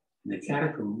in the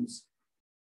catacombs,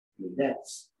 the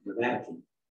depths, the Vatican,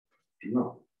 in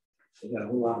Rome. They got a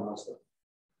whole lot of stuff.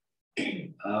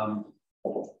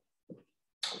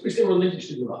 Which they were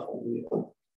interested about,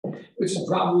 which is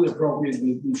probably appropriate.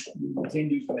 We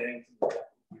continue to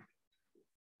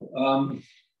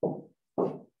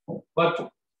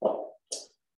but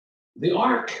the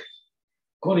ark,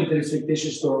 according to this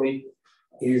fictitious story,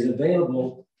 is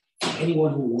available to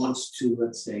anyone who wants to,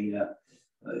 let's say,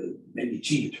 maybe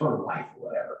achieve eternal life or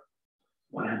whatever,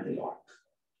 want to have the ark.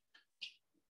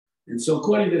 And so,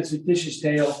 according to this fictitious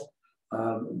tale,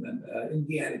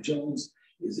 Indiana Jones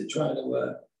is trying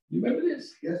to. You remember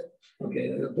this? Yes.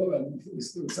 Okay.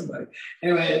 Somebody.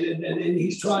 Anyway, and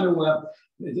he's trying to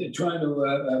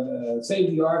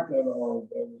save the ark or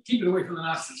keep it away from the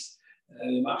Nazis.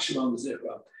 And the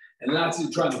Nazis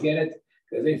are trying to get it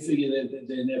because they figure that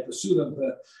in their pursuit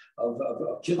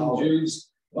of killing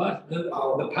Jews, what the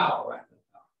power, right?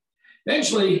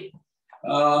 Eventually,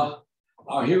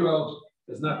 our hero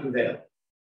does not prevail.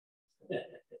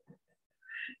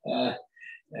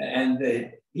 And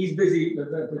he's busy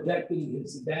protecting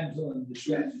his damsel in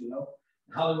distress, you know.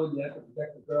 In Hollywood, you have to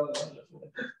protect the girl.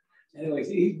 Anyway,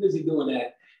 he's busy doing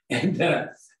that. And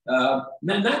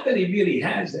not that he really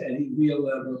has any real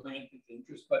romantic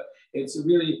interest, but it's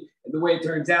really, the way it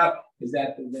turns out is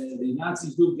that the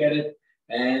Nazis do get it,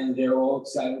 and they're all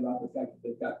excited about the fact that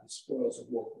they've got the spoils of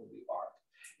war for the ark.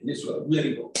 And this will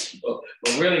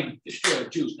really destroy the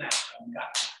Jews now.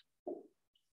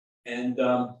 And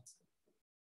the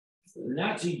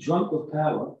Nazi, drunk with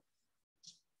power,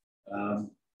 want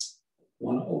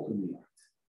to open the ark.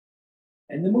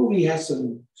 And the movie has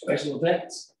some special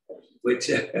effects, which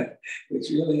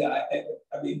really, I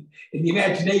mean, in the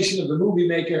imagination of the movie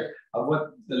maker of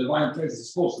what the divine presence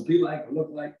is supposed to be like or look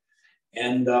like.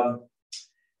 And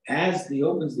as he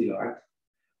opens the ark,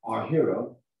 our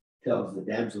hero tells the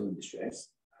damsel in distress,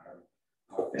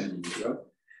 our feminine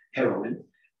heroine,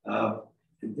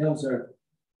 and tells her,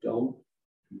 don't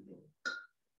look.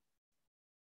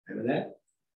 Remember that?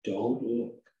 Don't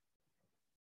look.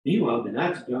 Meanwhile, the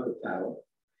Nazi drunk with power,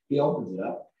 he opens it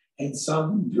up, and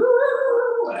some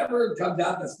whatever comes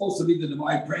out that's supposed to be the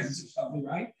divine presence or something,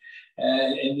 right?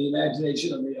 In the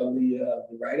imagination of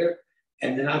the writer,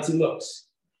 and the Nazi looks.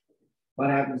 What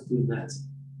happens to the Nazi?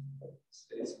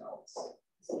 Space melts.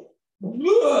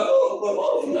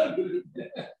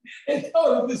 And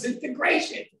total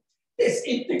disintegration.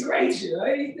 Disintegration,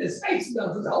 right? The space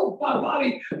melts, his whole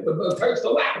body turns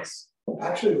to wax.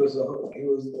 Actually, he was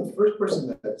the first person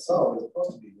that saw it was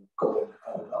supposed to be going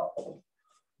out and out.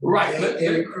 Right. They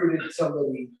recruited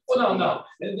somebody. Well, no.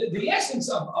 The essence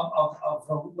of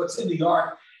what's in the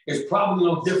ark is probably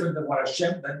no different than what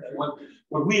Hashem, than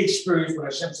what we experienced when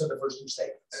Hashem said the first two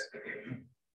statements.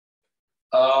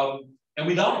 And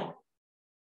we don't.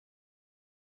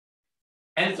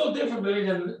 And it's no different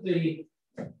than the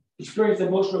experience that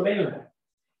Moshe Rabbeinu had.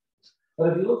 But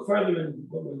if you look further in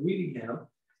what we're reading now,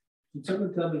 can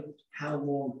someone tell me how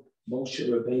long Moshe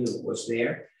Rabbeinu was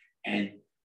there and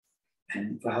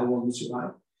for how long he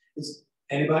survived? Is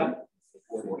anybody?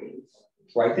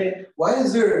 Right there. Why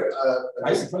is there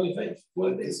Right in front of your face.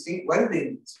 What it is. distinct? Why did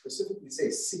they specifically say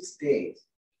 6 days?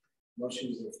 Moshe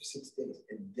was there for 6 days,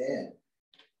 and then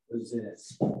What is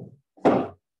this?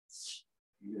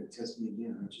 you're gonna test me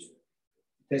again, aren't you?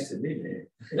 Tested me, man.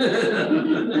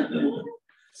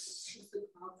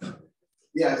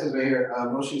 Yeah, it says right here.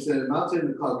 Moshe said, "The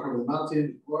mountain, the cloud covered the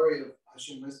mountain. The glory of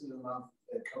Hashem rested on the mountain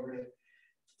that covered it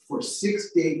for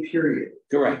 6-day period."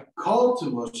 Correct. Called to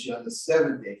Moshe on the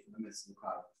 7th day from the midst of the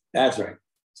cloud. That's right.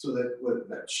 So that what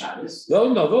that Shabbos?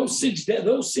 Those 6 days.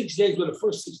 Those 6 days were the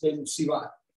first 6 days of Sivan.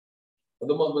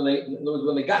 The month when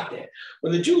they got there.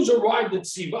 When the Jews arrived at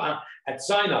Sivan at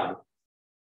Sinai,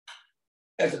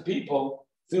 as a people,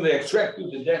 through their trek through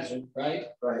the desert, right?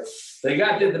 Right. They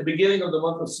got there at the beginning of the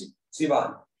month of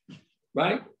Sivan,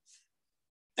 right?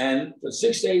 And for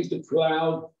 6 days, the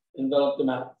cloud enveloped the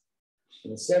mountain.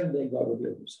 And the 7th day, God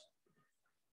revealed himself.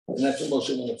 And that's what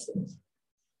Moshe went upstairs.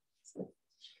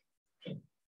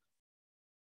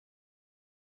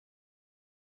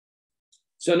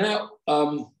 So now,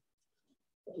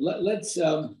 let's.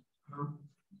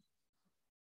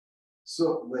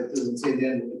 So but it doesn't say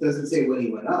then. It doesn't say when he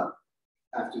went up.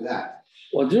 After that,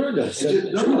 Well, during the it says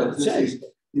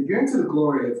the appearance of the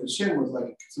glory of Hashem was like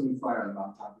a consuming fire on the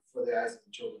mountaintop before the eyes of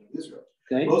the children of Israel.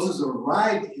 Okay. Moses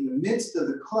arrived in the midst of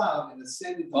the cloud and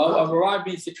ascended. Arrive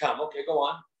means to come. Okay, go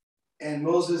on. And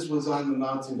Moses was on the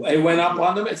mountain. It went up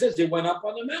on the. It says he went up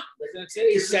on the mountain. Doesn't it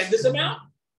say he ascended the mountain?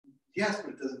 Yes,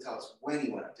 but it doesn't tell us when he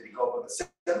went up. Did he go up on the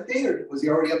 7th day, or was he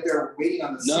already up there waiting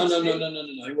on the 6th No. day? He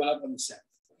went up on the 7th.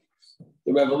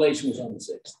 The revelation was on the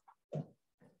 6th.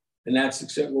 And that's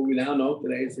except what we now know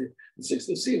today is the 6th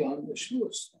of Sivan, the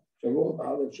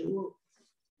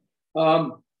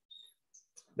Shavuot.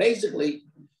 Basically,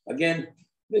 again,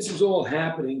 this is all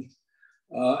happening,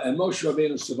 and Moshe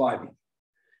Rabbeinu is surviving.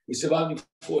 He's surviving for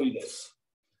 40 days.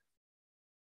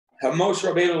 How Moshe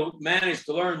Rabbeinu managed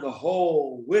to learn the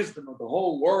whole wisdom of the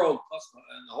whole world, plus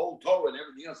and the whole Torah and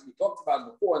everything else we talked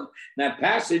about before. And that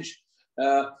passage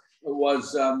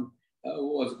was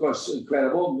of course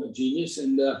incredible, genius,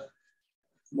 and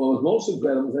what was most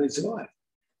incredible was that he survived.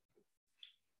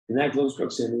 In that close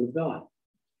proximity with God,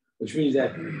 which means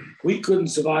that we couldn't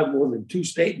survive more than 2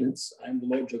 statements. I am the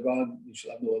Lord your God, you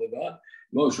shall have no other God.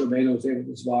 Moshe Rabbeinu was able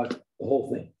to survive the whole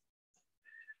thing.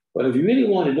 But if you really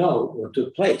want to know what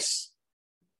took place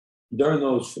during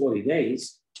those 40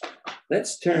 days,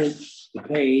 let's turn to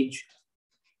page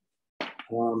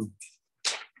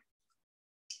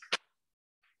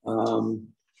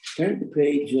turn to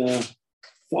page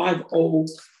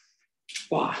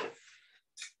 505.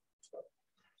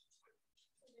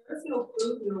 There's no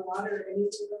food, no water, or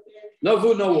anything up there. No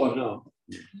food, no water, no.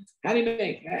 How do you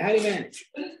manage?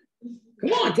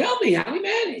 Come on, tell me, how do you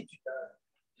manage?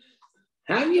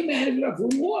 How do you manage without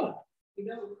food and water? You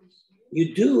don't.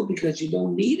 You do because you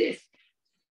don't need it.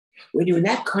 When you're in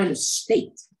that kind of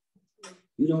state,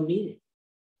 you don't need it.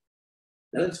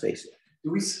 Now let's face it.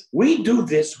 We do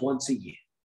this once a year.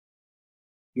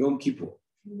 Yom Kippur.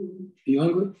 Are you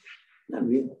hungry? Not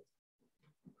really.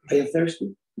 Are you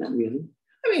thirsty? Not really.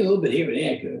 I mean, a little bit here and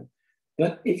there, good.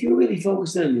 But if you're really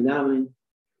focused on your davening,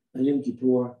 on Yom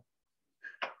Kippur,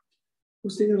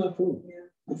 who's thinking about food? Yeah.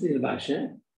 I'm thinking about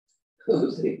Hashem.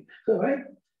 All right?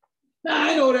 Now,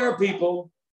 I know there are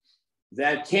people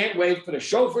that can't wait for the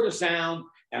shofar to sound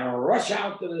and rush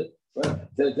out to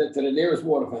the nearest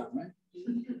water fountain, right?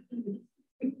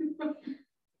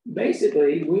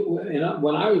 Basically,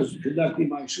 when I was conducting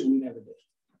my show, we never did.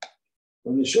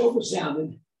 When the shofar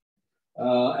sounded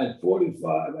at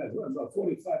about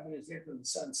 45 minutes after the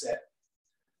sunset,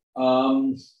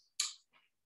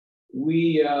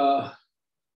 we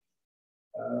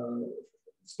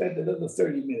spent another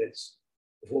 30 minutes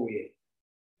before we ate.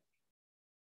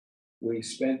 We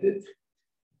spent it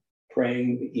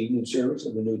praying the evening service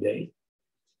of the new day.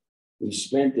 We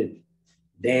spent it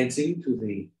dancing to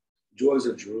the joys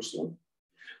of Jerusalem.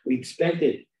 We spent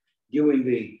it doing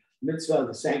the mitzvah of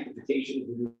the sanctification of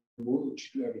the new moon,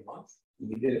 which we do every month.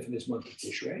 We did it for this month of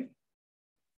Tishrei.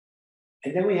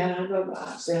 And then we had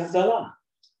Havdalah,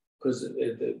 because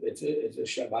it's a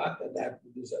Shabbat that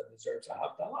deserves a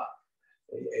Havdalah.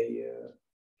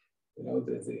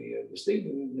 The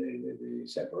distinction, the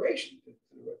separation to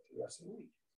the rest of the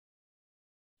week.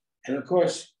 And of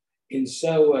course, in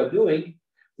so doing,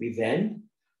 we then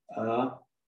do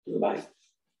the bite,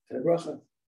 the bracha,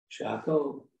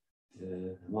 shako,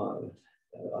 motzi,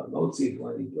 if you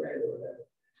want to eat bread or whatever.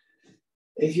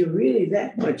 If you're really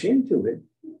that much into it,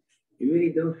 you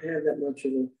really don't have that much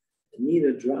of a need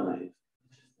or drive,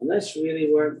 unless you really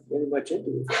weren't very much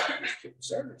into it,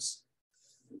 service.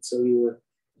 And so you were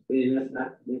really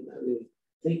not really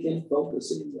thinking,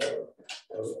 focusing, or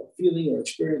feeling, or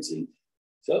experiencing.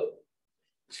 So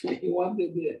you want to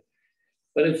do it.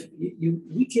 But if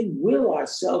we can will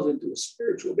ourselves into a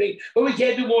spiritual being, but we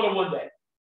can't do more than one day.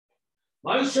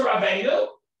 Moshe Rabbeinu,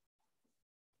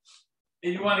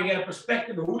 and you want to get a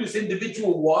perspective of who this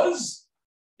individual was,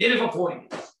 did it for 40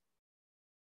 days.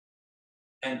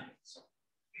 And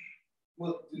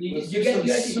well, you get the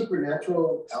idea.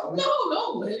 Supernatural element?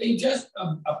 No, it just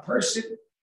a person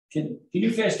can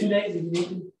you fast 2 days if you need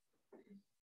to?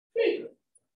 Very good.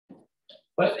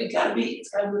 But it's got to be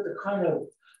with the kind of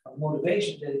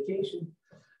motivation, dedication.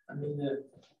 I mean,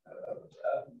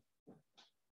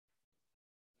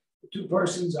 two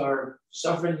persons are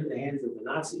suffering at the hands of the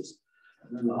Nazis,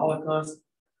 and then the Holocaust.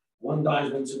 One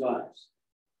dies, one survives.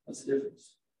 What's the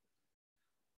difference?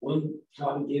 One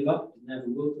probably gave up, didn't have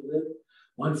the will to live.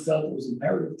 One felt it was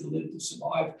imperative to live, to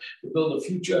survive, to build a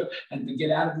future, and to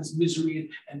get out of this misery,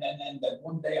 and that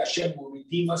one day Hashem will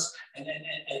redeem us and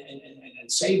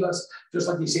save us, just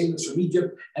like He saved us from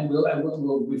Egypt, and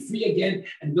we'll be free again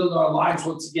and build our lives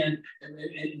once again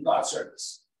in God's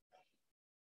service.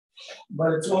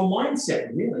 But it's all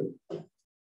mindset, really.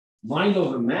 Mind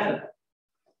over matter.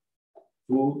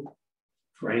 Food,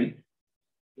 train.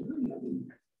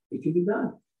 It can be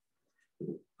done.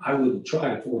 I wouldn't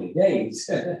try 40 days.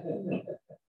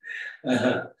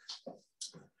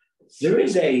 There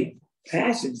is a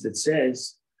passage that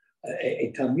says,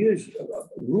 a Talmud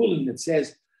ruling that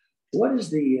says, what is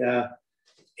the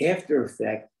after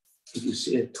effect if you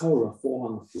see a Torah fall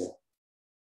on the floor?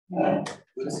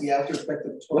 What is the after effect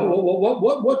of Torah?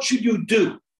 What should you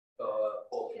do? The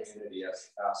whole community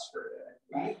has to ask for it.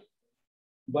 Right.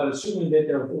 But assuming that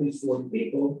there are at least 40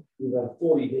 people, you have a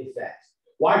 40-day fast.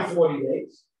 Why 40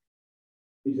 days?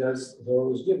 Because the Torah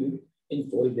was given in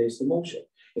 40 days to Moshe.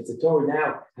 If the Torah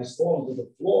now has fallen to the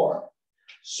floor,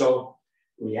 so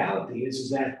reality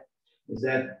is that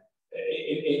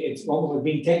it's almost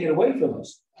being taken away from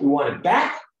us. We want it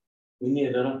back. We need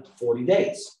another 40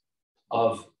 days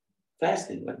of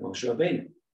fasting, like Moshe Rabbeinu.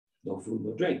 No food,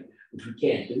 no drink, which we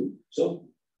can't do. So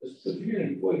it's the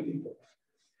community, 40 people.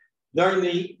 During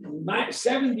the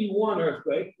 71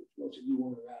 earthquake, which most of you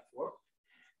weren't around for,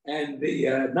 and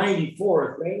the 94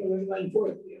 earthquake,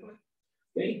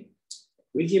 okay,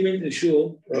 we came into the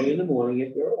shul early in the morning,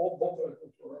 and we were all both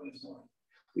earthquakes early in the morning.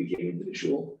 We came into the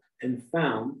shul and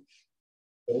found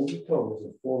all the Torahs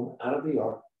had fallen out of the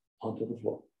ark onto the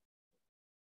floor.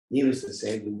 Needless to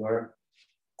say, we were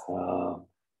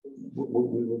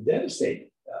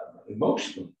devastated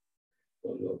emotionally.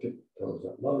 We Torahs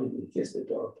up loving, we kissed the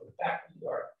Torah, put it back in the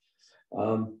ark.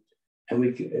 And we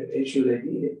issued a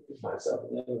needed, myself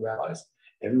and the other rabbis,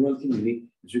 everyone in the community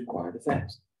is required to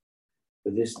fast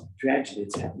for this tragedy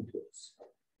that's happened to us.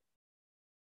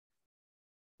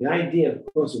 The idea, of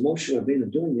course, of Moshe Rabbeinu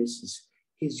doing this is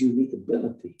his unique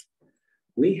ability.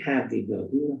 We have the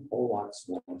ability in a whole lot of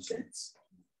smaller sense.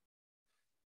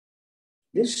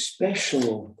 This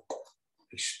special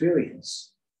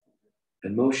experience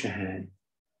that Moshe had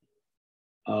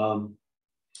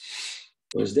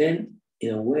was then,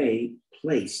 in a way,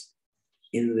 placed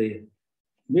in the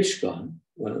Mishkan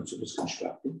when it was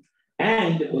constructed,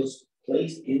 and it was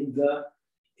placed in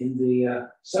the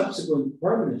subsequent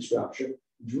permanent structure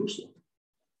in Jerusalem.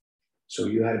 So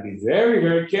you had to be very,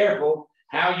 very careful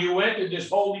how you entered this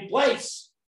holy place.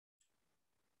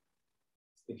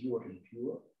 If you were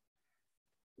impure,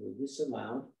 you were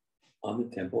disallowed on the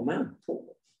Temple Mount.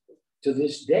 To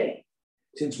this day,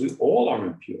 since we all are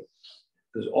impure,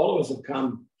 because all of us have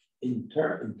come in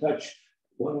touch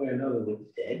one way or another with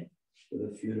the dead,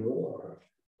 with a funeral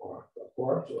or a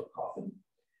corpse or a coffin.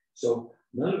 So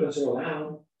none of us are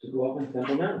allowed to go up on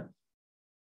Temple Mount.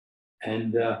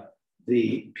 And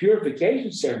the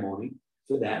purification ceremony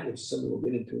for that, which is something we'll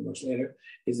get into much later,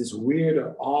 is this weird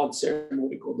or odd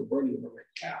ceremony called the burning of a red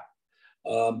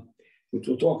cow, which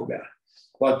we'll talk about.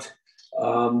 But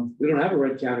we don't have a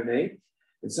red cow today.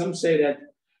 And some say that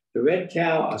the red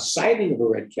cow, a sighting of a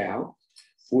red cow,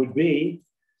 would be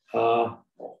a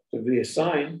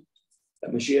sign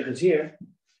that Mashiach is here,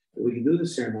 that we can do the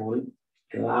ceremony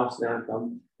and allow us now to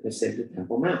come and ascend to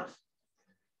Temple Mount.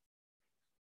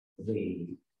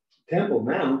 The Temple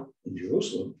Mount in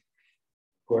Jerusalem,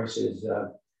 of course,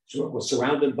 was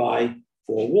surrounded by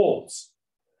 4 walls.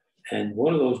 And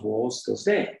one of those walls still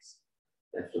stands.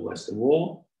 That's the Western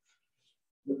Wall,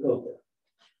 the Kotel.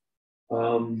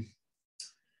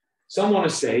 Some want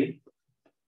to say,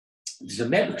 there's a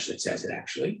Medrash that says it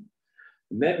actually.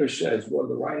 The Medrash is one of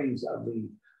the writings of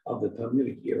the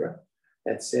Talmudic era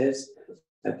that says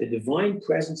that the divine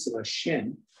presence of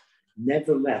Hashem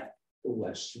never left the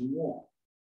Western Wall.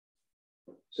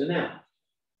 So now,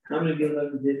 how many people have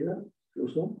ever did it?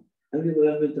 Jerusalem? How many people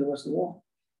have been to the Western Wall?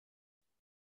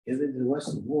 You have been to the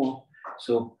Western Wall.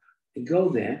 So you go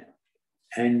there,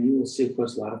 and you will see, of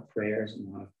course, a lot of prayers and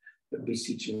a lot of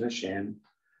beseeching Hashem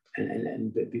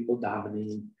and people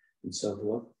davening and so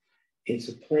forth. It's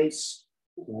a place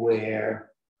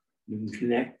where you can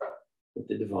connect with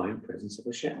the divine presence of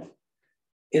Hashem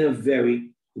in a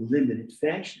very limited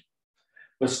fashion.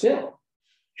 But still,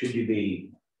 should you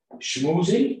be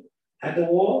schmoozing at the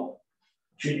wall?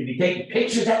 Should you be taking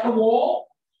pictures at the wall?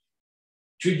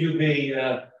 Should you be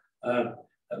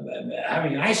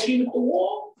having ice cream at the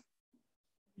wall?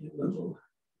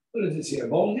 What is this here, a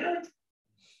bowling alley?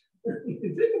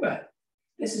 Think about it.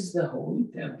 This is the holy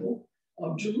temple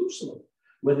of Jerusalem,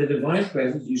 where the divine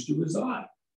presence used to reside,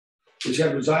 which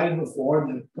had resided before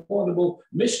in the portable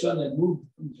Mishkan that moved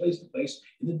from place to place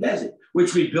in the desert,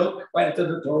 which we built right after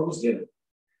the Torah was given.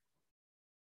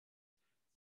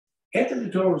 After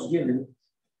the Torah was given,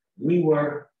 we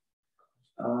were,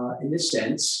 in a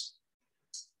sense,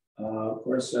 of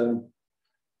course, in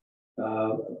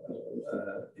a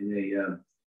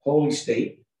holy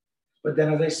state. But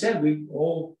then, as I said, we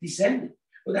all descended.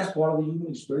 Well, that's part of the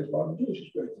human experience, part of the Jewish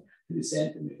experience. To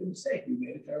descend and make a mistake. We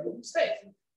made a terrible mistake.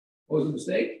 What was the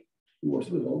mistake? We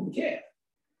worshipped a golden calf.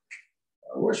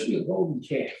 Worshipping a golden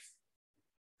calf.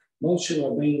 Moshe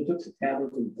Rabbeinu took the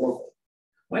tablet and broke it.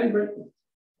 Why did he break it?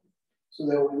 So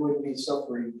that we wouldn't be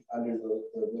suffering under the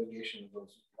litigation of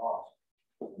those laws.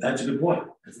 That's a good point.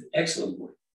 That's an excellent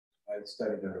point. I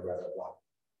studied under rather a lot.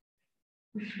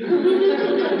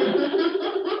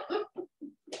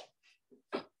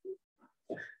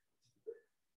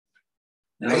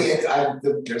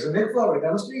 There's a mikvah right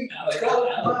down the street. Alex,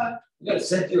 we got to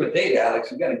send you a date,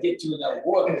 Alex. We got to get you in that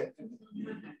water.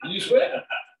 Can you swim?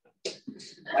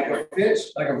 Like a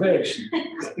fish? Like a fish.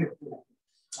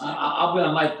 I'll be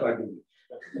on lifeguard duty.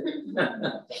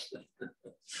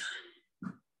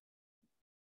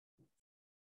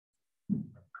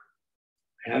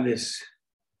 I have this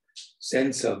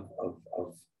sense of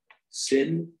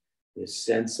sin, this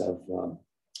sense of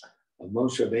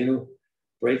Moshe Rabbeinu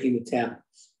breaking the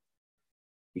tablets.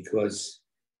 Because,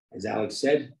 as Alex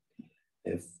said,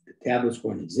 if the tablets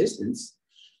were in existence,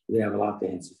 we'd have a lot to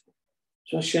answer for.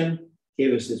 So Hashem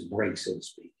gave us this break, so to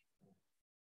speak.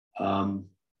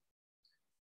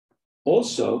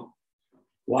 Also,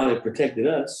 while it protected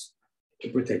us,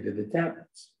 it protected the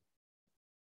tablets.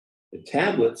 The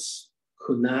tablets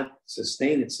could not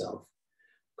sustain itself,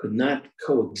 could not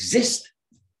coexist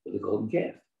with the golden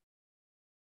calf.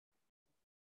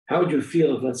 How would you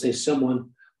feel if, let's say,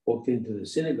 someone walked into the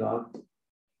synagogue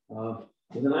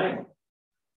with an idol?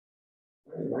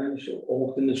 Right in the shul, or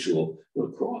walked in the shul with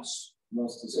a cross?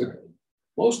 Most disturbing.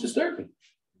 Most disturbing,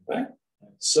 right?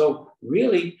 So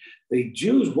really, the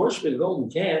Jews worshiping the golden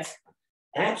calf,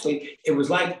 actually, it was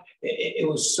like, it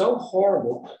was so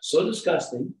horrible, so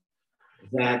disgusting,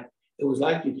 that it was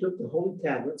like you took the holy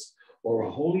tablets or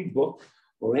a holy book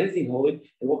or anything holy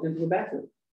and walked into the bathroom.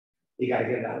 You got to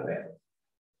get it out of there.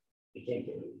 You can't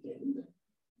get it. You can't do that.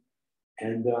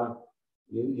 And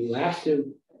you have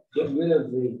to get rid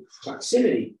of the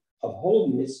proximity of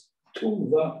holiness to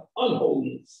the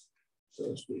unholiness, so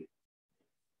to speak.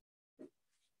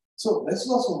 So this is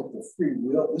also like the free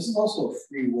will. This is also a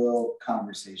free will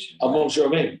conversation. Right? Moshe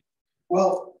Rabbeinu.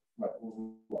 Well,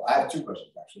 I have two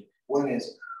questions actually. One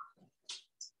is,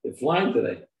 they're flying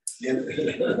today. Yeah,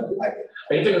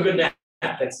 They took a good nap.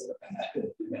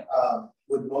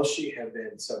 Would Moshe have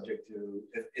been subject to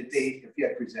if he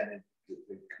had presented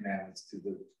the commandments to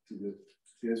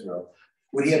Israel?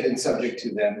 Would he have been subject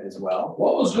to them as well?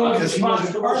 What was God's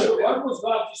response to Moshe? What was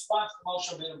God's response to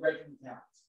Moshe being breaking the tablets?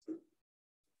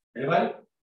 Anybody?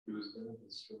 He was.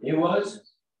 He was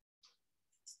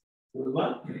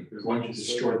what? He was going to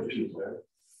destroy the people.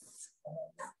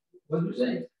 What did you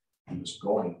say? He was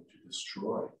going to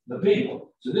destroy the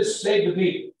people. So this saved the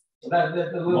people. So that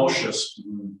the little Moshe's.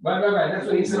 Right. That's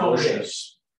what he said.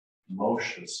 Moshe's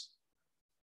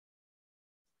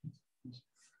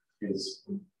is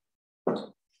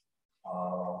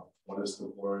what is the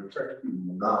word?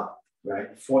 Not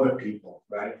right for the people,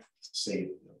 right? Save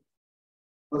them.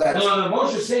 Well, that's no.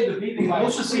 Moshe saved the people.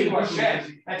 Moshe saved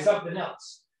Hashem. That's something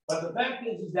else. But the fact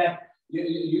is that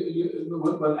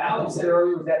what Alex said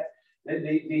earlier was that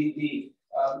the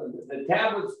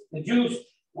tablets, the Jews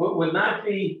would not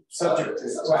be subject to.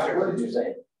 Right. What did you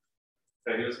say?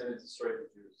 That he was going to destroy the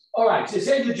Jews. All right. So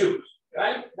save the Jews.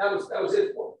 Right. That was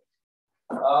it for.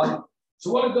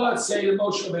 So what did God say to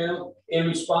Moshe Rabbeinu in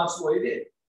response to what he did?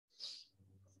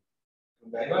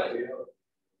 Come back right. up.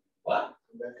 What?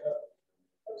 Come back up.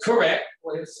 Correct.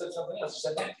 Well, he said something else. He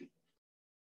said thank you.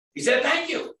 He said thank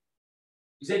you.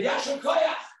 He said Yashar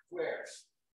Koyach. Where?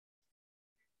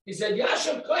 He said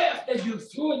Yashar Koyach, that you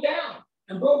threw it down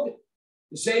and broke it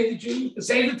to save the Jews, to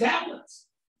save the tablets.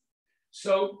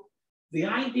 So the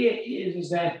idea is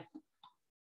that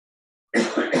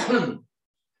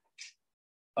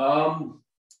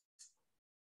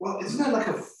well, it's not like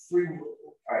a free.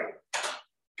 All right,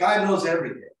 God knows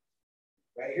everything,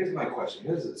 right? Here's my question.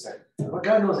 Here's the second. Well,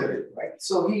 God knows everything, right?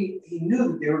 So he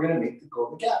knew that they were going to make the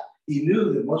Golden Gap. He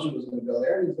knew that Moshe was going to go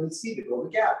there and he was going to see the Golden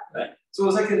Gap. Right. So it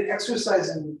was like an exercise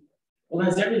in. Well,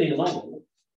 that's everything in life.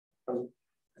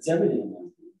 That's everything in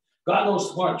life. God knows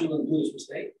the part you're going to do this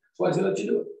mistake. That's why He's going to let you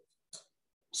do it.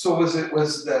 So was the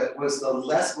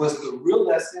real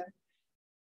lesson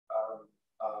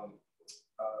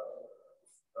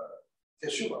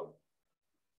Teshuvah?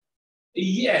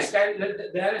 Yes, that's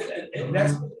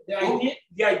the idea.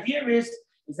 The idea is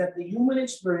that the human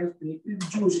experience, the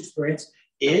Jewish experience,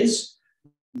 is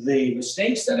the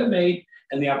mistakes that are made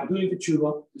and the opportunity for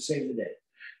tshuva to save the day.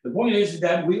 The point is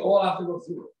that we all have to go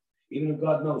through it, even if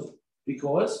God knows it,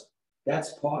 because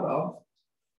that's part of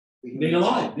being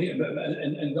alive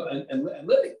and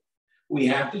living. We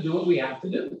have to do what we have to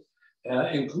do,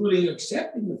 including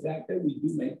accepting the fact that we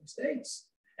do make mistakes.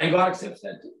 And God accepts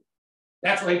that too.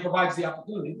 That's why He provides the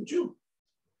opportunity for Jew.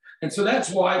 And so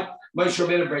that's why Moshe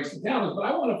Rabbeinu breaks the tablets. But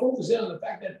I want to focus in on the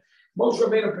fact that Moshe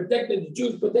Rabbeinu protected the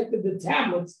Jews, protected the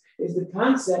tablets, is the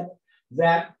concept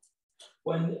that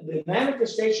when the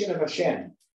manifestation of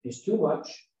Hashem is too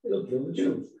much, it'll kill the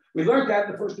Jews. We learned that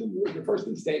in the first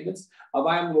two statements of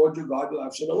I am Lord your God, you'll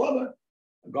have Shalom.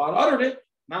 God uttered it,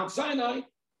 Mount Sinai,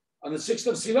 on the 6th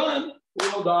of Sivan, we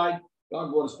all died. God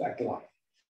brought us back to life.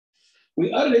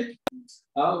 We uttered it.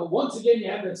 Once again, you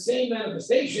have that same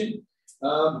manifestation.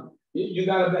 You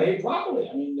got to behave properly.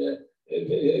 I mean,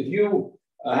 if you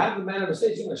have the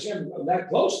manifestation of Hashem that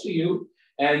close to you,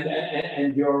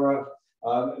 and you're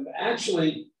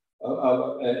actually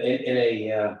in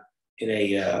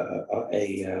a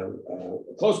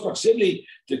close proximity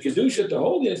to Kedusha, to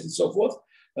holiness, and so forth,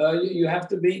 you have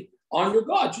to be on your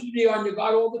guard. Should you be on your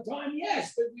guard all the time?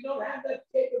 Yes, but we don't have that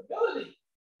capability.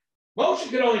 Moshe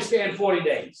could only stand 40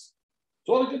 days. It's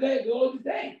all a good day.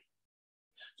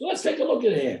 So let's take a look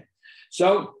at it here.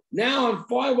 So now on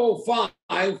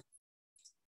 505,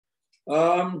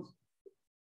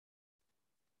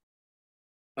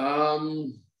 on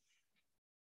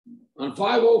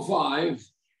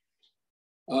 505,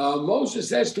 Moses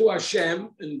says to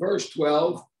Hashem in verse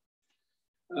 12,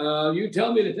 you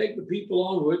tell me to take the people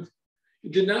onward. You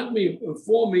did not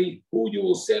inform me who you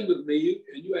will send with me,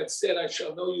 and you had said, I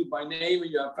shall know you by name,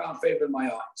 and you have found favor in my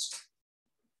eyes.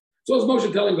 So is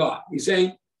Moshe telling God. He's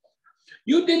saying,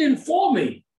 you didn't inform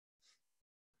me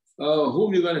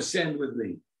whom you're going to send with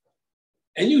me.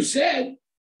 And you said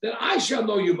that I shall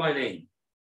know you by name.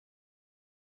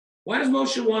 Why does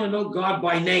Moshe want to know God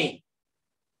by name?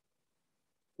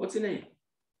 What's the name?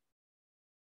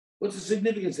 What's the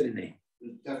significance of the name?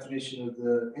 The definition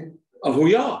of who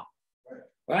you are.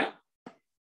 Right?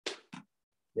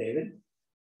 David,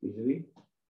 vis-a-vis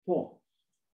Paul.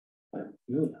 Right?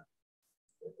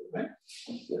 Right?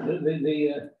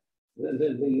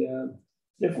 The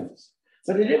difference.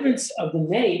 But the difference of the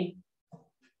name,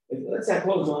 let's say I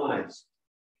close my eyes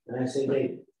and I say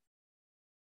David.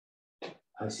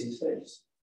 I see his face.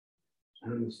 I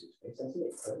don't see his face, I see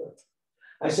it right away.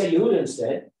 I say Yehuda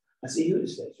instead, I see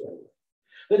Yehuda's face right away.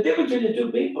 The difference between the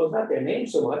two people is not their name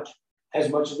so much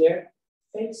as their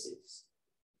faces.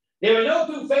 There are no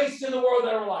two faces in the world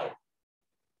that are alike.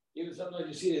 Even sometimes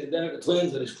you see the identical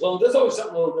twins and his clones. There's always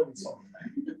something a little different.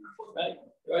 Right?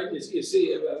 Right? You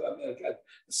see the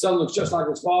son looks just like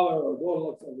his father, or a daughter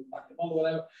looks like the mother,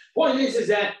 whatever. Point is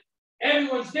that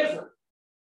everyone's different.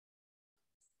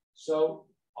 So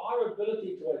our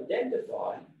ability to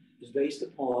identify is based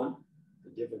upon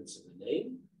the difference in the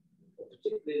name, or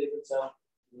particularly the difference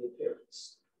in the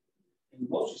appearance. And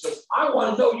Moshe says, I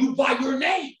want to know you by your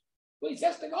name. Well, he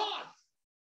says to God,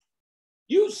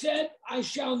 you said, I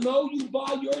shall know you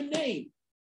by your name.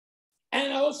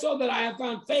 And also that I have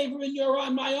found favor in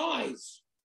my eyes.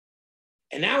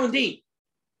 And now indeed,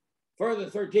 further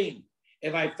 13,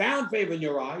 if I found favor in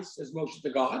your eyes, says Moshe to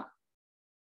God,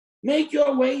 make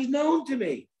your ways known to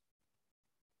me.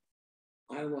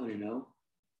 I want to know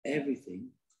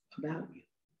everything about you,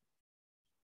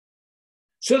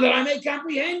 so that I may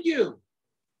comprehend you.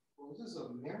 Well, this is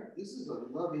a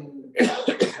loving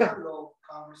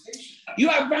conversation. You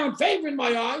have found favor in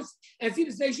my eyes, and see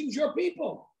this nation is your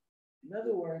people. In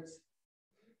other words,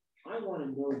 I want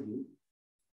to know you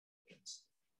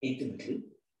intimately.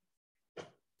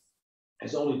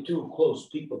 as only two close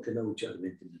people can know each other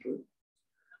intimately.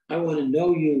 I want to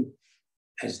know you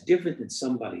as different than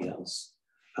somebody else.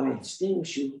 I want to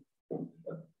distinguish you from,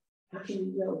 how can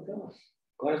you know God?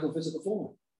 God has no physical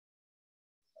form.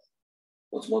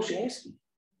 What's Moshe asking?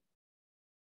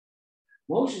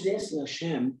 Moshe is asking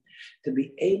Hashem to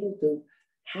be able to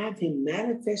have him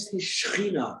manifest his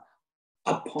Shekhinah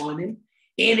upon him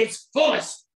in its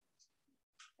fullest.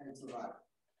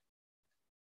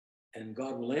 And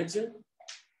God will answer.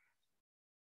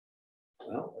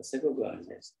 Well, let's take what God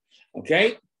says.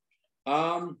 Okay.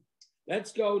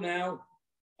 Let's go now.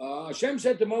 Hashem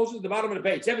said to Moses at the bottom of the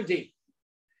page, 17.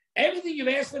 Everything you've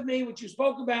asked of me, which you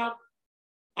spoke about,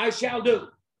 I shall do.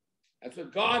 That's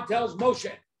what God tells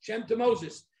Moshe, Hashem to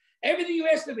Moses. Everything you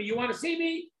asked of me, you want to see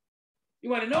me? You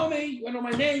want to know me? You want to know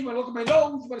my name? You want to look at my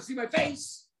nose? You want to see my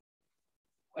face?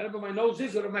 Whatever my nose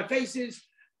is, whatever my face is,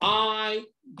 I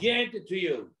grant it to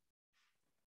you.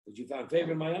 Because you found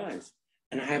favor in my eyes.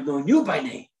 And I have known you by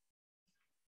name.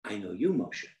 I know you,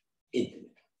 Moshe, intimately.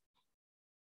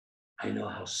 I know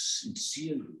how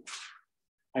sincere you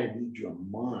are. I read your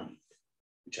mind,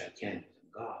 which I can't from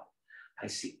God. I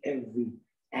see every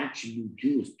action you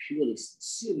do is purely,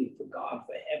 sincerely for God,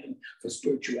 for heaven, for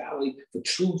spirituality, for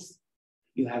truth.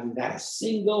 You haven't got a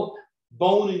single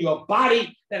bone in your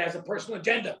body that has a personal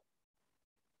agenda.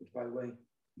 Which, by the way,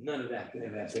 none of that could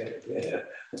ever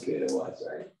appear to us,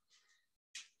 right?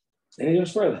 Then he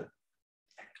goes further.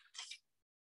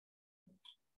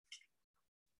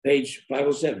 Page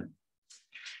 507.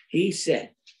 He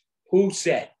said, who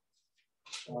said?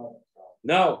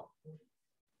 No.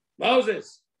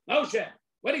 Moses, Moshe,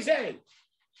 what did he say?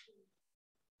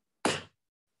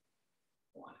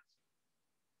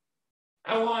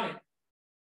 I want it.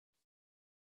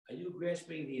 Are you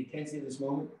grasping the intensity of this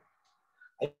moment?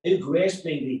 Are you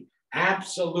grasping the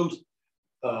absolute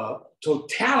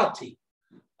totality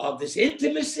of this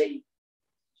intimacy,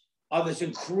 of this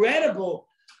incredible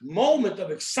moment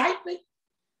of excitement?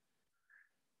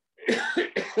 This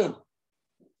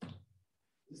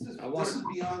is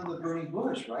beyond the burning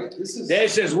bush, right?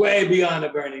 This is way beyond the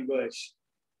burning bush.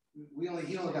 He only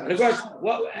got. And of course,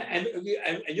 and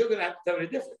you're going to have to tell me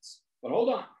the difference. But hold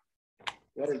on.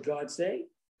 What did God say?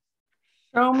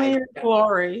 Show me your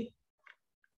glory.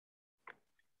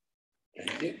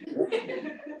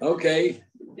 Okay.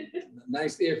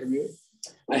 Nice to hear from you.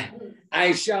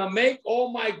 I shall make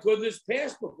all my goodness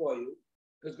pass before you,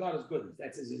 because God is goodness.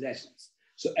 That's his essence.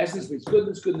 So essence means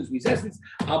goodness, goodness means essence.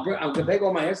 I'm going to take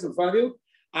all my essence in front of you.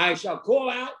 I shall call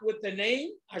out with the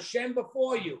name Hashem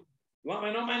before you. You want me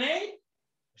to know my name?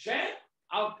 Hashem?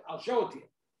 I'll show it to you.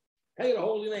 Tell you the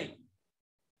holy name.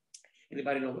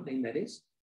 Anybody know what name that is?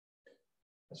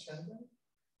 Hashem?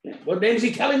 Yeah. What name is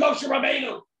he telling Moshe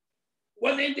Rabbeinu?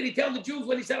 What name did he tell the Jews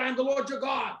when he said, I am the Lord your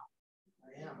God?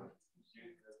 I am.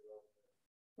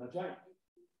 That's right.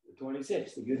 The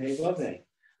 26, the Yud Hey Vav Hey,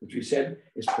 which we said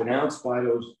is pronounced by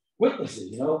those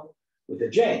witnesses, with a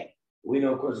J. We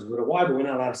know, of course, it's with a Y, but we're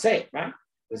not allowed to say it, right?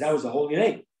 Because that was the holy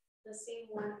name. The same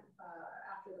one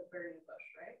after the burning bush,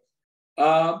 right?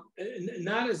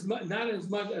 Not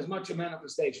as much a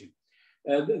manifestation.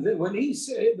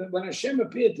 When Hashem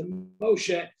appeared to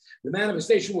Moshe, the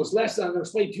manifestation was less. I'm going to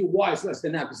explain to you why it's less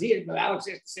than that, because Alex asked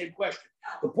the same question.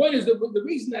 The point is that the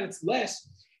reason that it's less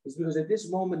is because at this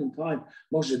moment in time,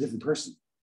 Moshe is a different person.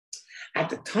 At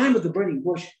the time of the burning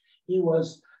bush, he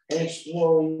was an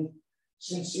exploring,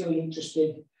 sincerely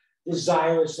interested,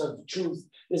 desirous of truth,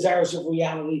 desirous of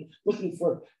reality, looking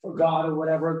for God or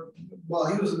whatever. Well,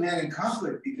 he was a man in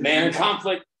conflict. Trying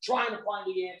to find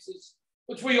the answers,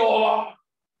 which we all are.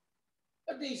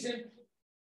 A decent,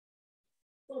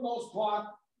 for the most part,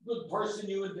 good person,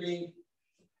 human being.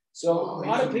 So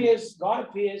God appears to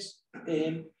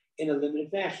him in a limited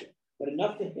fashion, but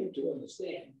enough to him to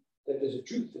understand that there's a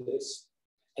truth to this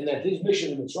and that his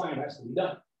mission in Mitzrayim has to be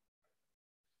done.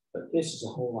 But this is a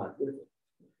whole lot different.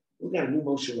 We've got a new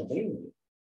Moshe Rabbeinu.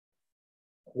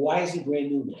 Why is he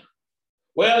brand new now?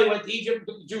 Well, he went to Egypt and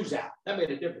took the Jews out. That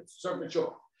made a difference, certainly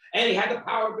sure. And he had the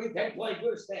power to breathe 10 plagues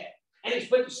with a staff. And he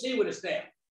split the sea with a staff.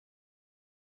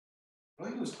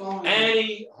 Well, he was following. And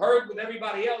he heard with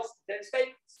everybody else 10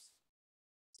 statements.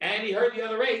 And he heard the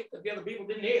other 8 that the other people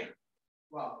didn't hear.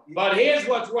 Well, but here's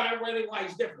what's really why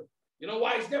he's different. You know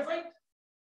why he's different?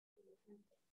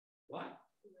 Why?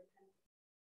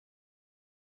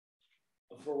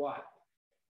 For what?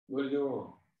 What did he do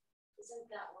wrong? Isn't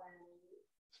that when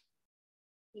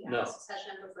he No. asks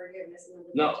Hashem for forgiveness and then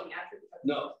the No. teaching after?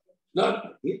 No.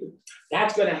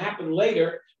 That's going to happen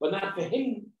later, but not for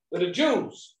him, for the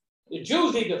Jews. The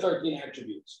Jews need the 13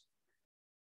 attributes.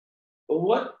 But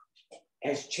what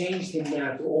has changed him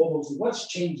now to all those. What's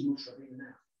changed Moshe Rabbeinu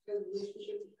now? The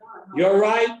relationship with God. You're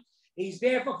right. He's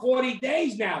there for 40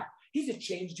 days now. He's a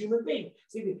changed human being.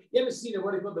 See, you ever seen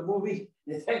what he called the movie,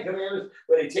 The Ten Commandments,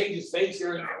 where they change his face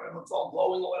here and it's all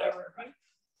glowing or whatever, right?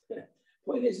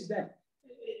 Point is that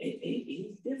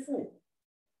he's different.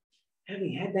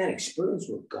 Having had that experience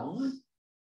with God,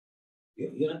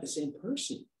 you're not the same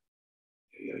person.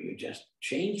 You're just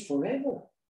changed forever.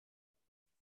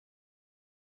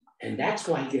 And that's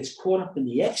why he gets caught up in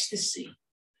the ecstasy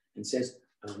and says,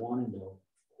 I want to know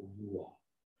who you are.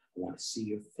 I want to see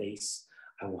your face.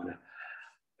 I want to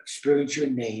experience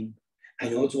your name. I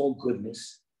know it's all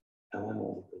goodness. I want to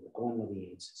know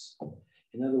the answers.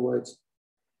 In other words,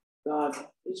 God,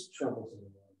 there's troubles in the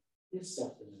world. There's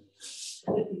suffering in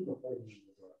the world. Other people hurting in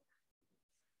the world.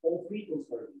 All people's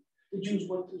hurting. The Jews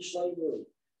went through slavery,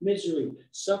 misery,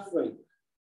 suffering,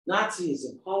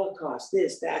 Nazism, Holocaust,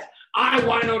 this, that. I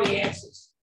want to know the answers.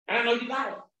 And I know you got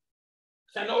it.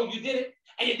 Because I know you did it,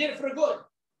 and you did it for the good.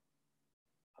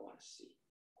 I want to see.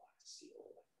 I want to see all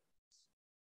of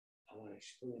it. I want to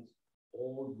experience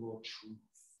all your truth.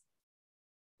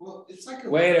 Well, it's like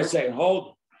Wait a second. Hold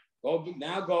on. Go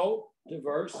to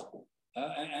verse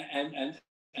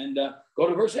and go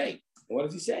to verse 8. What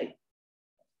does he say?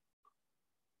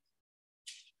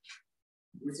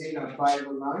 We're saying on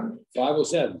 509?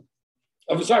 507.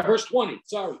 Oh, sorry, verse 20.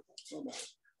 Sorry.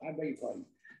 I beg your pardon.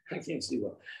 I can't see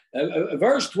well.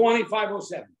 Verse 20,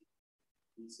 507.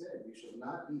 He said, you shall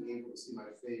not be able to see my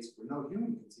face, for no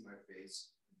human can see my face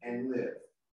and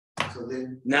live. So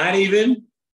then, Not even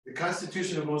the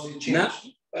constitution of Moses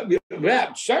changed.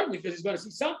 Yeah, certainly, because he's going to see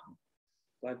something.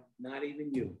 But not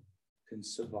even you can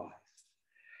survive.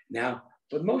 Now,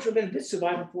 but Moshe Rabbeinu did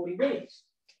survive in 40 days.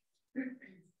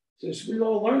 So we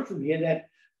all learn from here that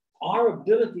our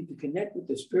ability to connect with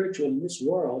the spiritual in this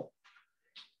world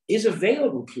is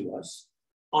available to us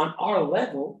on our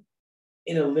level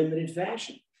in a limited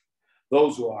fashion.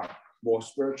 Those who are more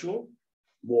spiritual,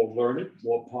 more learned,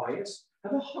 more pious,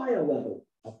 have a higher level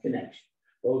of connection.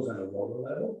 Those on a lower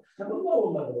level have a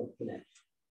lower level of connection.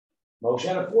 Moshe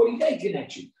had a 40-day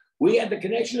connection. We had the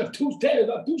connection of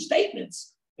two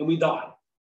statements, and we died.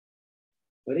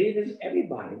 But it is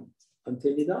everybody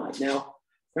until you die. Now,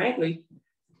 frankly,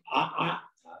 I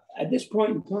at this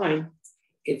point in time,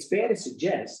 it's fair to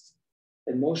suggest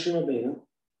that Moshe Rabbeinu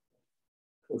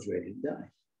was ready to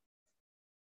die.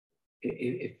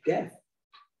 If death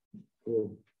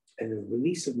and the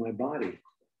release of my body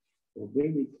will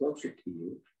bring me closer to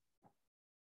you,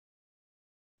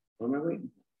 what am I waiting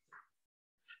for?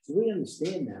 So we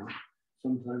understand now,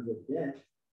 sometimes with death,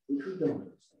 which we don't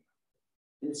understand.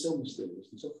 And it's so mysterious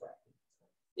and so frightening.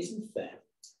 Isn't that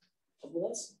a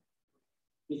blessing?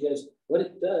 Because what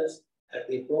it does, at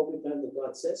the appropriate time that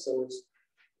God says so,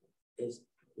 is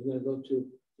you're going to go to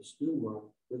this new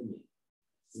world with me.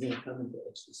 You're going to come into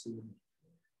ecstasy with me.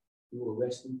 You will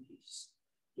rest in peace.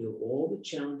 You know, all the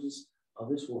challenges of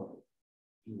this world,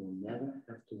 you will never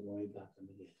have to worry about them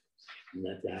again. You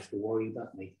never have to worry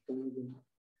about making food,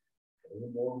 or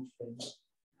the mortgage payment,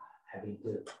 having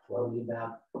to worry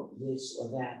about this or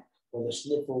that, or the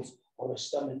sniffles, or a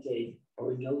stomach ache,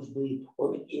 or a nosebleed,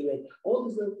 or an earache. All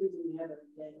these little things we have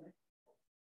every day, right?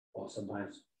 Or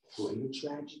sometimes greater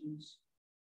tragedies,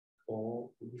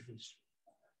 all in the history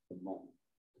of the moment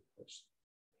the person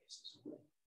passes away.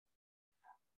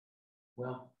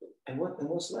 Well, and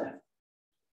what's left?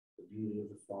 The beauty of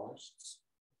the forests,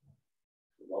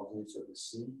 the loveliness of the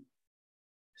sea,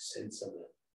 the sense of the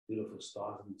beautiful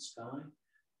stars in the sky,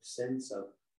 the sense of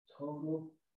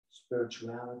total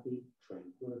spirituality,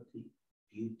 tranquility,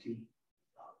 beauty,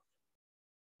 love,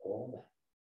 all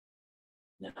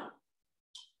that. Now,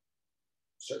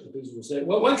 certain people will say,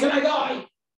 well, when can I die?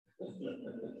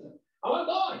 I want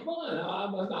to die, come on,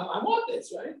 I want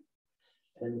this, right?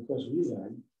 And of course we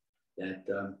learn that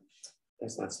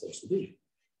that's not supposed to be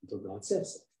until God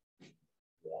says so.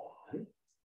 Why?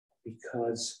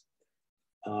 Because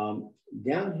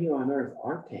down here on earth,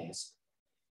 our task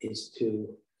is to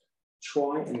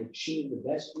try and achieve the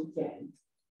best we can,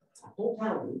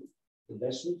 totality, the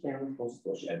best we can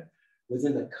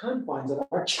within the confines of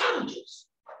our challenges,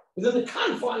 within the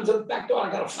confines of the back door.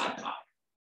 I got a flat tire.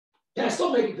 Can I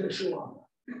still make it to the shul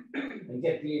and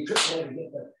get the equipment and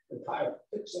get the tire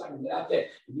fixed so I can get out there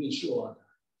and be in shul on time?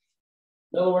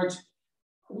 In other words,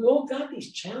 we all got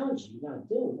these challenges we got to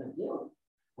deal with,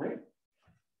 right?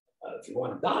 If you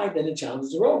want to die, then the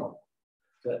challenges are over.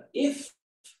 But if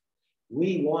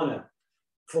we want to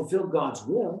fulfill God's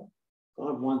will,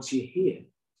 God wants you here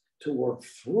to work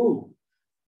through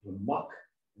the muck,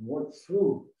 and work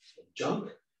through the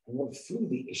junk, and work through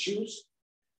the issues,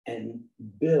 and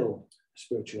build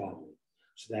spirituality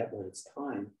so that when it's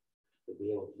time to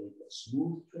be able to make a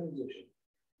smooth transition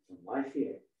from life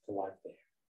here to life there.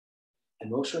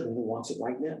 And Moshe Rabbeinu wants it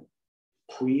right now,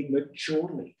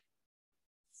 prematurely.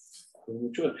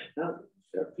 Now,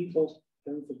 there are people,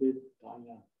 heaven forbid, dying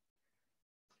out.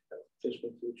 Just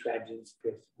went through tragedies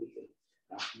this weekend.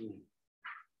 I mean,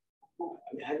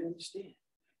 how do you understand?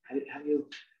 How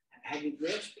do you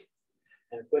grasp it?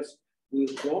 And of course, we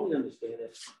only understand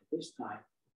that at this time,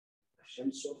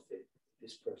 Hashem saw fit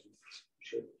this person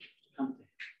should come to him.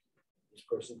 This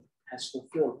person has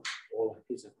fulfilled all of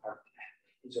his or her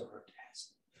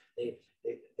task. They've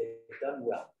done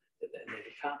well, and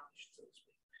they've accomplished, so to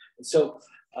speak. And so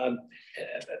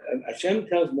Hashem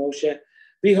tells Moshe,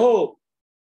 behold,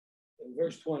 in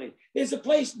verse 20, there's a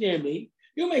place near me.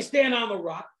 You may stand on the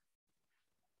rock.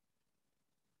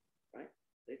 Right?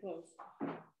 Stay close.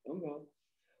 Don't go.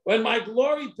 When my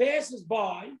glory passes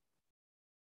by,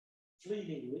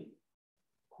 fleetingly,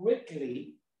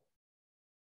 quickly,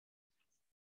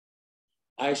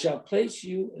 I shall place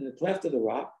you in the cleft of the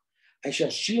rock. I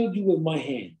shall shield you with my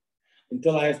hand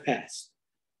until I have passed.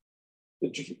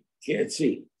 But you can't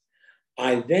see.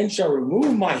 I then shall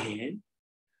remove my hand.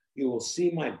 You will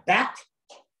see my back,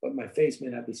 but my face may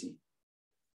not be seen.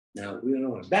 Now, we don't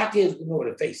know what a back is. We know what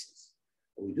a face is.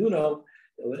 But we do know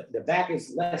that the back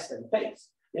is less than the face.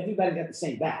 Everybody got the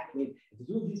same back. I mean, if the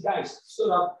two of these guys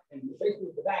stood up and the face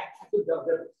was the back, I could tell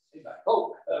the difference.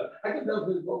 Oh, I could tell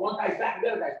one guy's back and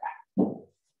the other guy's back.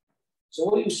 So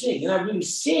what are you seeing? You're not really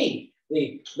seeing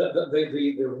the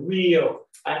real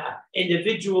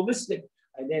individualistic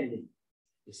identity.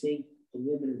 You're seeing the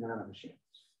limited amount of Hashem.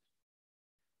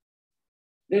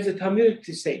 There's a Talmudic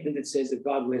statement that says that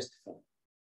God wears tefillin.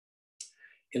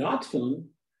 In our tefillin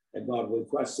that God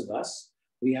requests of us,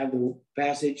 we have the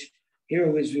passage, "Hear,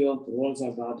 O Israel, the Lord is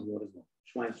our God, the Lord is one."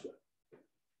 Shema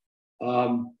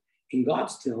Yisrael. In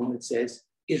God's tefillin, it says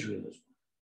Israel is one.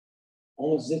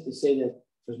 Almost as if to say that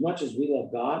for as much as we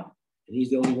love God, and He's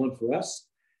the only one for us,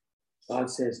 God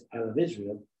says, I love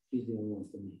Israel, He's the only one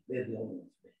for me. They're the only one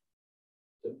for me.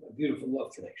 It's a beautiful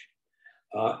love connection.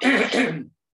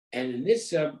 And in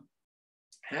this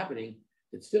happening,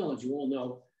 it's still, as you all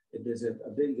know, there's a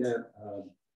big the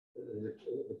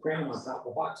crown on top,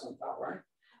 the box on top, right?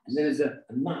 And then there's a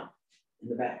knot in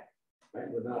the back,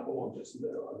 right? The knot belongs just in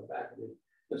the back of the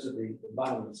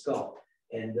bottom of the skull.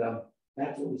 And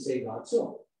that's what we say God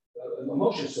saw.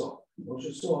 Moshe saw.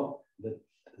 Moshe saw the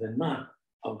knot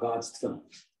of God's tefillin.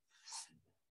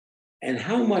 And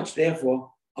how much,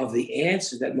 therefore, of the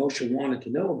answer that Moshe wanted to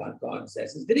know about God's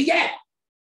essence did he get?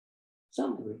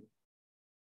 Some degree.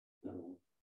 No.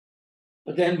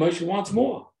 But then Moshe wants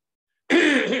more.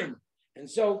 And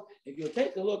so if you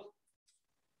take a look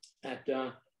at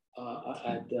go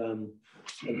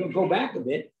back a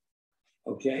bit,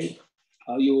 okay,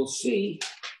 you will see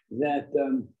that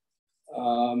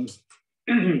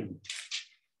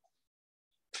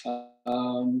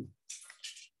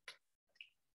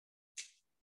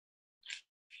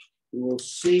you will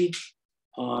see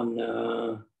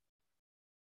on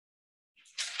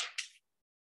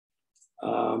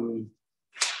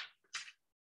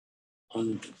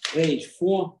page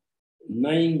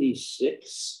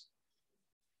 496,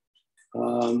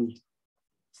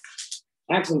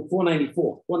 actually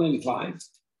 494, 495, at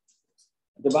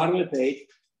the bottom of the page,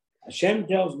 Hashem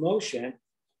tells Moshe,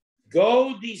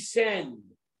 go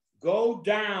descend, go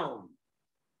down.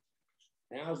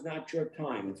 Now's not your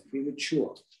time, it's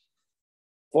premature.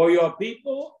 For your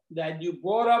people that you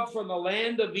brought up from the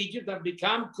land of Egypt have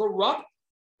become corrupt.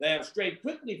 They have strayed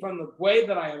quickly from the way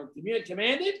that I have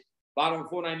commanded, bottom of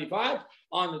 495,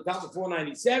 on the top of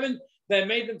 497. They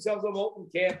made themselves a molten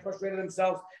calf, frustrated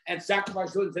themselves, and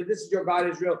sacrificed to it and said, this is your God,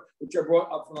 Israel, which are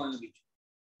brought up from the land of Egypt.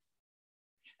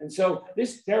 And so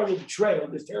this terrible betrayal,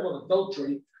 this terrible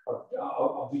adultery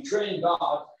of betraying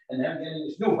God and then getting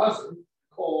this new husband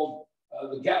called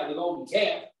the golden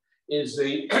calf is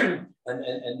the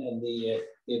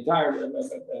the entire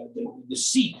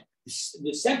deceit,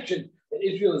 deception that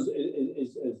Israel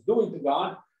is doing to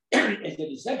God is the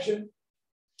deception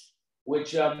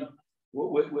which Moshe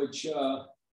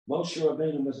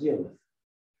Rabbeinu must deal with.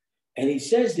 And he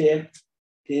says there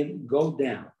to him, go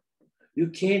down. You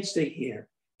can't stay here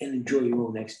and enjoy your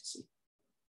own ecstasy,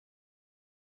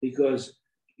 because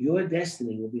your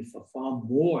destiny will be for far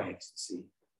more ecstasy,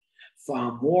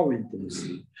 far more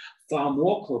intimacy, far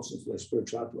more closeness to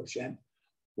spirituality to Hashem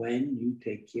when you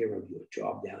take care of your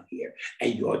job down here,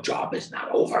 and your job is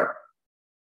not over.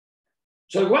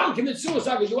 So go out and commit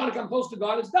suicide because you want to come close to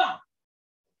God, it's done.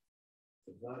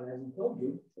 But God hasn't told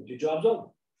you that your job's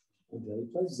over until He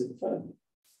places it in front of you.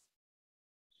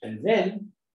 And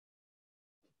then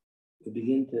we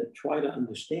begin to try to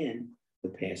understand the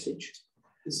passage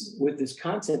with this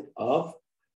concept of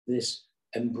this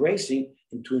embracing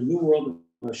into a new world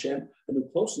of Hashem, a new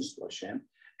closeness to Hashem,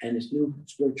 and this new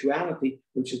spirituality,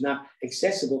 which is not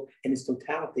accessible in its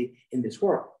totality in this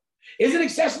world. Is it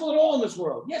accessible at all in this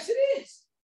world? Yes, it is.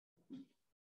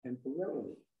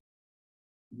 Temporarily.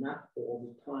 Not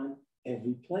all the time,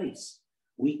 every place.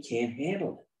 We can't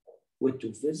handle it. We're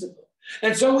too physical.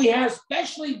 And so we have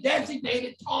specially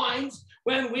designated times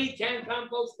when we can come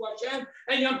close to Hashem,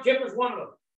 and Yom Kippur is one of them.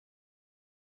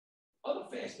 Other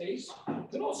fast days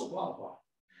can also qualify.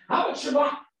 How about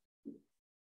Shabbat?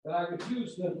 That I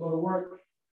refuse to go to work.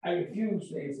 I refuse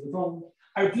to answer the phone.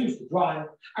 I refuse to drive.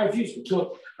 I refuse to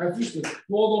cook. I refuse to do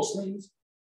all those things.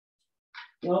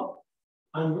 Well,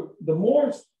 the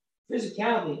more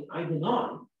physicality I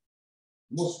deny,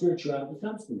 the more spirituality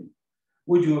comes to me.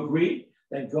 Would you agree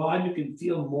that God, you can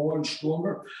feel more and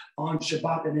stronger on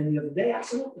Shabbat than any other day?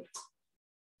 Absolutely.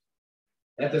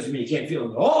 That doesn't mean you can't feel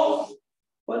it at all,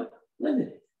 but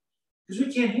limited. Because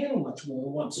we can't handle much more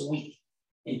than once a week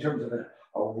in terms of a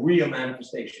real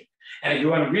manifestation. And if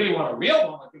you really want a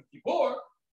real one like 54,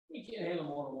 we can't handle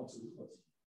more than once a week.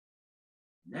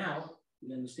 Now,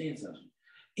 we understand something.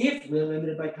 If we're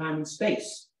limited by time and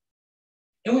space,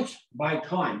 in which by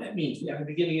time, that means we have a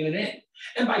beginning and an end.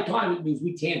 And by time, it means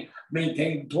we can't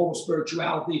maintain total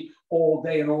spirituality all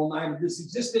day and all night of this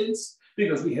existence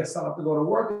because we have still have to go to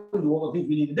work and do all the things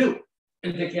we need to do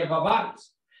and take care of our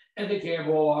bodies and take care of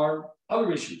all our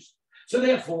other issues. So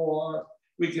therefore,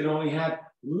 we can only have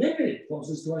limited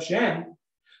closeness to Hashem.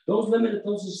 Those limited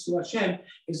closeness to Hashem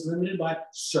is limited by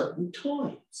certain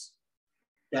times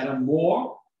that are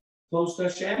more close to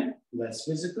Hashem, less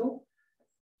physical,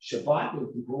 Shabbat,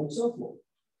 with people, and so forth.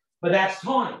 But that's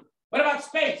time. What about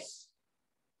space?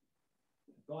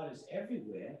 If God is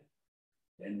everywhere,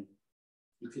 then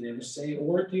you can never say a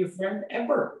word to your friend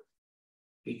ever,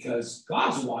 because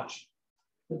God's watching.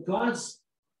 But God's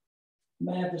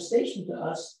manifestation to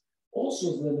us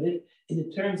also is limited in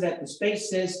the terms that the space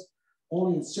says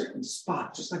only in certain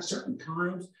spots, just like certain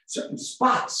times, certain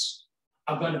spots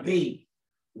are going to be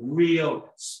real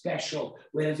special,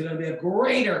 where there's going to be a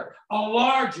greater, a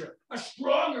larger, a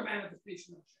stronger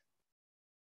manifestation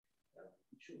of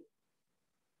Hashem.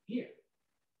 Here,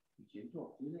 you can't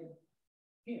talk to your neighbor.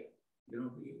 Here,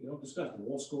 you don't discuss the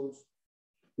law schools.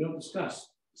 You don't discuss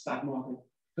the stock market.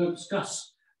 You don't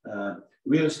discuss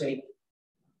real estate.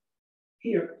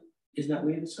 Here is not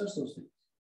where you discuss those things.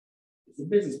 It's a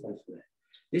business place for that.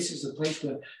 This is a place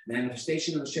where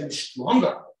manifestation of Hashem is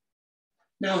stronger.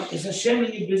 Now, is Hashem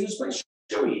in your business place?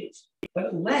 Sure he is,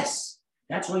 but less.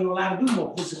 That's why you're allowed to do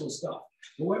more physical stuff.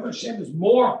 But wherever Hashem is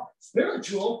more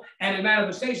spiritual and the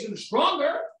manifestation is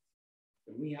stronger,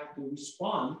 then we have to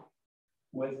respond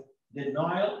with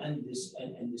denial and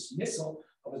dismissal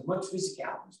of as much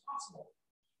physicality as possible.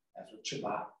 That's what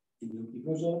Shabbat in Yom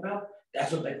Kippur is all about.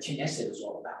 That's what the Knesset is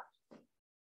all about.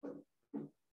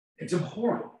 It's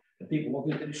abhorrent that people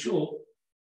walk into the shul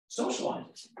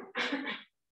socializing.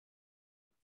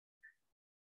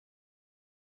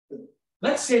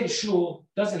 Let's say the shul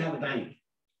doesn't have a dining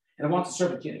and it wants to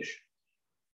serve a kiddush.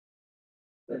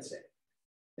 Let's say.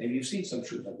 Maybe you've seen some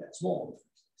shuls like that, small ones.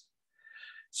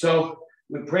 So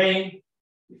we're praying,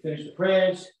 we finish the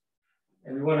prayers,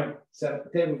 and we want to set up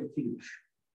the table for kiddush.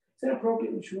 Is that appropriate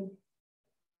in the shul?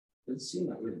 Doesn't seem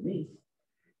like it to me.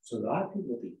 So a lot of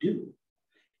people, what they do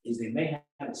is they may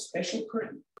have a special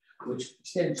curtain which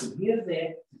extends from here to there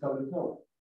to cover the door.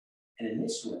 And in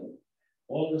this way,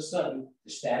 all of a sudden,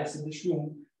 the status of this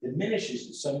room diminishes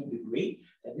to some degree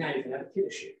that now you can have a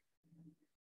kiddush here.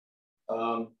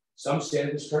 Some say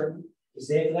that this curtain is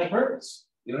there for that purpose.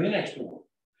 You don't need an extra one.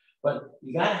 But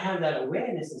you got to have that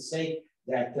awareness and say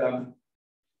that,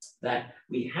 that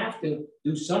we have to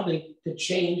do something to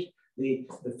change the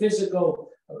physical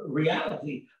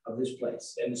reality of this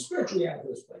place and the spiritual reality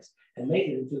of this place and make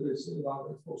it into the synagogue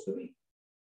it's supposed to be.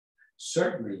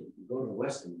 Certainly, you go to the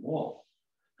Western Wall,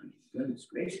 I mean, goodness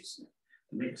gracious,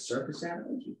 to make a circus out of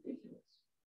it is ridiculous.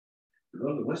 To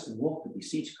go to the Western Wall to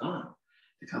beseech God,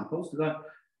 to come close to God,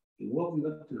 you're walking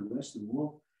up to the Western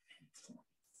Wall and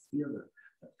feel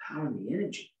the power and the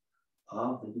energy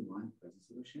of the divine presence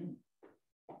of Hashem.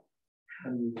 How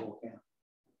do you walk out?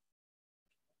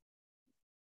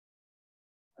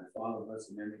 My father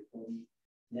was a memory for me,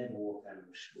 never walked out of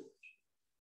a shul.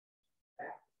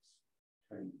 Backwards,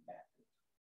 turning backwards.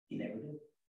 He never did.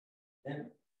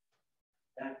 Never.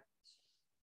 Backwards.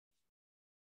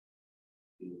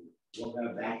 You walk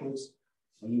out backwards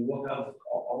when you walk out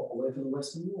away from the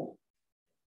Western Wall.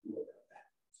 You walk out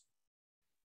backwards.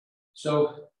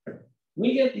 So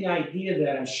we get the idea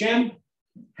that Hashem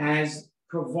has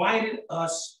provided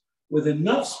us with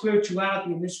enough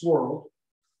spirituality in this world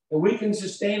that we can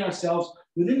sustain ourselves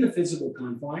within the physical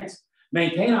confines,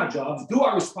 maintain our jobs, do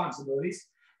our responsibilities,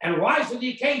 and rise to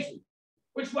the occasion,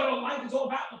 which is what life is all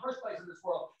about in the first place in this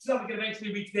world, so that we can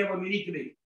eventually reach there where we need to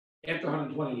be after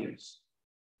 120 years.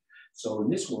 So in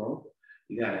this world,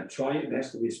 you got to try your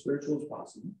best to be as spiritual as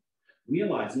possible,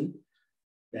 realizing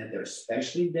that there are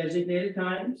specially designated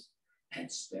times and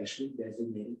specially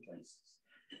designated places.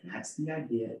 And that's the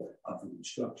idea of the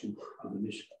instruction of the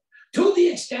Mishnah. To the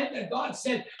extent that God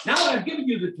said, now that I've given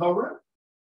you the Torah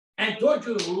and taught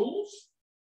you the rules,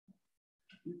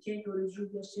 you can't go to Israel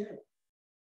just yet.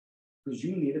 Because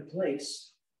you need a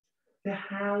place to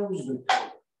house the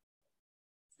Torah,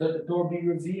 so that the Torah be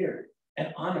revered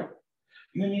and honored.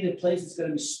 You need a place that's going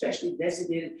to be specially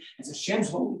designated as Hashem's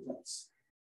holy place.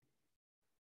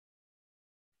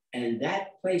 And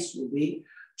that place will be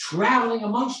traveling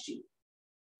amongst you.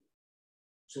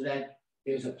 So that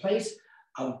there's a place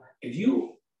of, if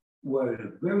you were in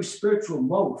a very spiritual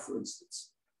mode, for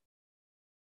instance,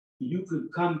 you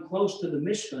could come close to the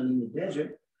Mishkan in the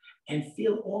desert and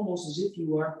feel almost as if you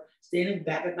were standing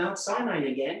back at Mount Sinai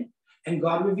again, and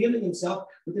God revealing himself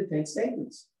with the 10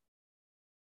 statements.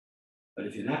 But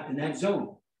if you're not in that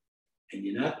zone, and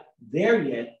you're not there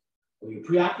yet, or you're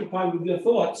preoccupied with your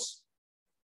thoughts,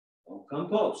 don't come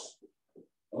close.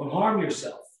 Don't harm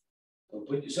yourself. Don't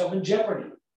put yourself in jeopardy.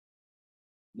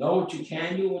 Know what you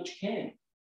can do, what you can.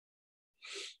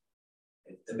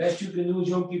 If the best you can do is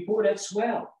Yom Kippur, that's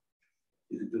swell.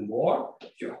 You can do more.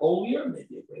 If you're holier,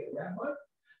 maybe a great rabbi.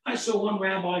 I saw one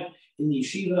rabbi in the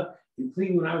yeshiva in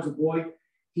Cleveland when I was a boy.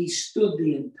 He stood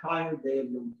the entire day of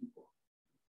Yom Kippur.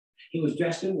 He was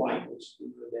dressed in white, which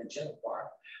was the angelic part,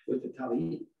 with the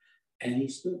talit, and he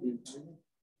stood the entire day.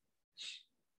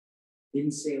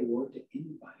 Didn't say a word to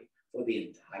anybody for the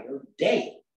entire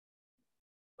day.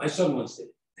 My son once did.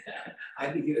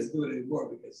 I think he doesn't do it anymore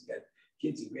because he got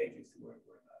kids and grandkids to worry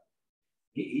about.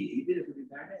 He did it for the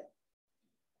entire day.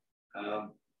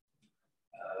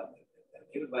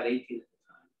 He was about 18 at the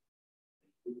time.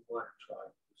 He didn't want to try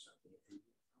to do something.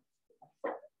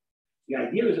 The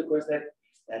idea is, of course, that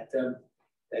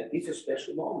these are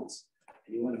special moments,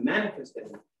 and you want to manifest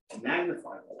them and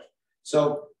magnify them.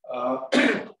 So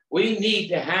we need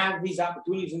to have these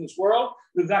opportunities in this world.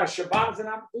 We've got a Shabbat as an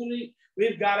opportunity.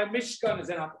 We've got a Mishkan as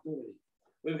an opportunity.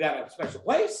 We've got a special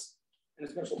place and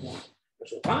a special time.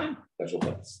 Special time, special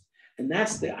place. And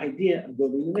that's the idea of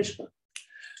building the Mishkan.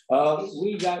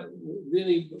 We got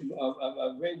really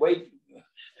a great way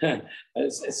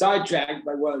sidetracked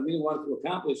by what I really wanted to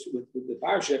accomplish with the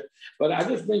Parasha. But I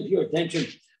just bring to your attention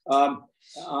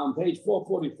on page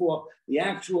 444, the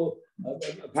actual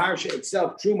Parasha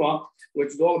itself, Terumah, which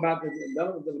is all about the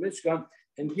Mishkan,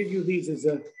 and give you these as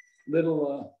a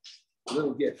little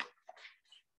gift.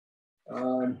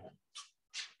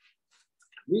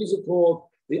 These are called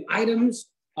the items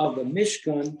of the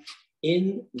Mishkan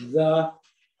in the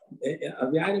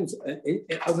items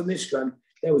of the Mishkan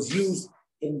that was used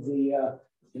in the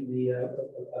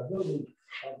building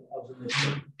of the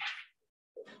Mishkan.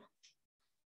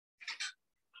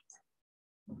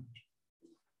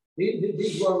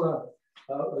 These were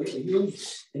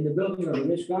used in the building of the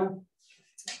Mishkan.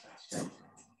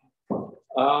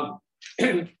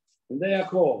 And they are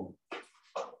called.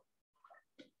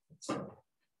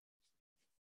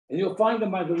 And you'll find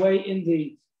them, by the way, in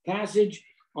the passage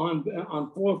on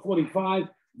 445,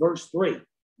 verse 3.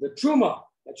 The Terumah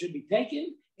that should be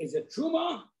taken is a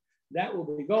Terumah that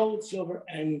will be gold, silver,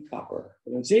 and copper.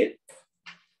 You can see it?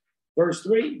 Verse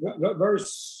 3.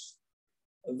 Verse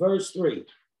 3.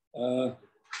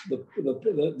 The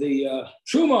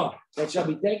Terumah that shall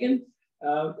be taken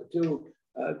to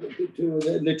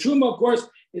the Terumah, of course,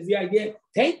 is the idea.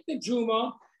 Take the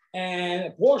Terumah and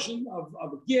a portion of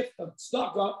a gift of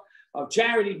tzedakah, of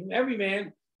charity from every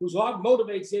man whose heart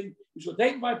motivates him. You shall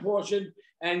take my portion,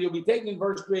 and you'll be taking in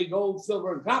verse 3 gold,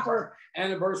 silver, and copper,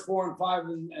 and in verse 4 and 5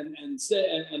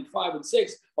 and 5 and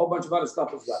 6, a whole bunch of other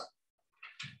stuff as well.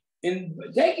 In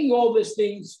taking all these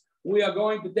things, we are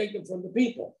going to take them from the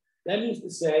people. That means to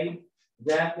say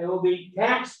that there will be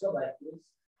tax collectors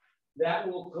that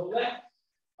will collect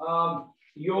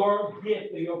your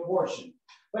gift or your portion.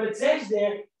 But it says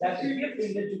there that the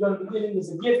gifting that you're going to be giving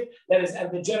is a gift that is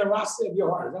at the generosity of your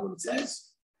heart. Is that what it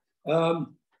says?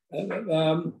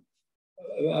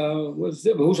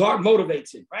 Whose heart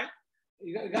motivates him, right?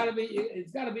 It's got to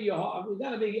be your heart. You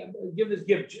got to be give this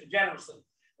gift generously,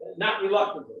 not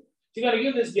reluctantly. So you're going to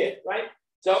give this gift, right?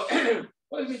 So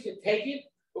what if we can take it?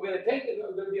 We're going to take it.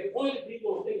 We're going to be appointed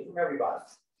people who take it from everybody.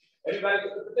 Everybody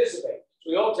can participate.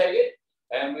 So we all take it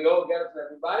and we all get it for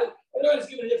everybody. And everyone's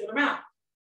given a different amount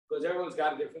because everyone's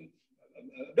got different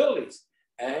abilities.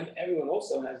 And everyone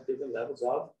also has different levels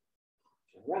of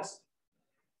generosity.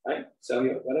 Right? So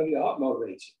whatever your heart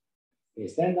motivates you.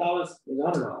 It's $10, it's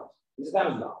 $100, it's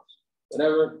 $1,000.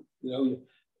 Whatever,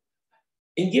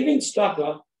 In giving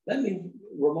tzedakah, let me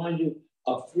remind you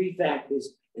of 3 factors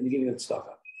in the giving of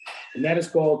tzedakah. And that is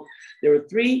called, there are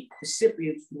 3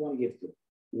 recipients you want to give to.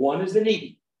 1 is the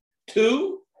needy.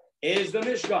 2 is the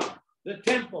Mishkan, the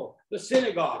temple, the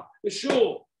synagogue, the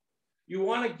shul. You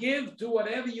want to give to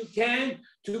whatever you can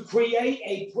to create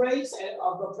a place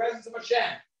of the presence of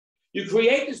Hashem. You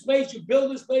create this place, you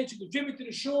build this place, you contribute to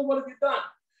the shul. What have you done?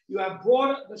 You have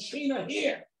brought the Shekhinah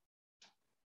here.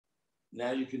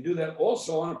 Now you can do that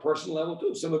also on a personal level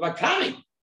too. Some about coming.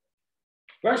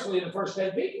 Personally, the first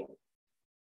 10 people.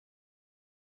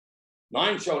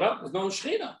 9 showed up, there's no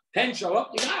Shekhinah. 10 showed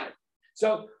up, you got it.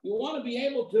 So you want to be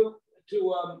able to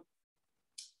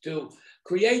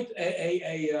create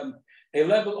a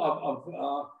level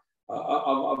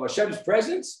of Hashem's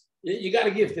presence. You got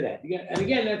to give to that. And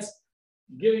again, that's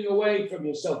giving away from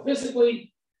yourself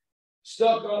physically.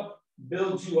 Tzedakah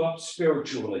builds you up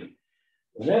spiritually.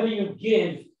 Whenever you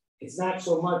give, it's not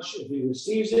so much if he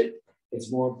receives it,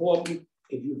 it's more important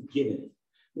if you've given it.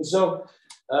 And so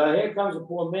here comes a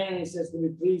poor man, he says to me,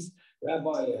 please,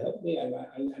 Rabbi, help me,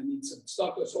 I need some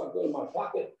tzedakah. So I go to my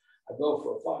pocket, I go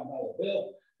for a $5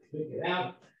 bill, I pick it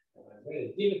out, and I'm ready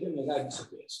to give it to him, and the guy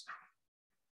disappears.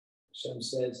 Hashem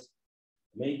says,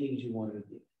 the main thing is you wanted to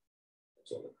give.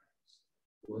 That's all it matters.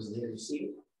 He wasn't here to receive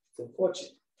it. It's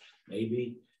unfortunate.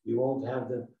 Maybe you won't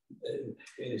have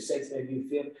in a sense, maybe you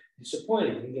feel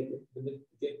disappointed and get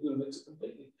the mix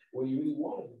completely what you really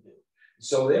wanted to do.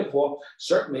 So therefore,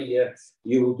 certainly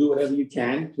you will do whatever you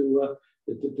can to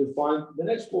find the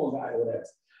next poor guy or whatever.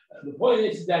 The point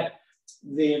is that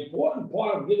the important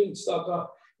part of giving tzedakah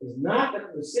is not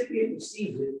that the recipient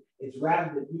receives it, it's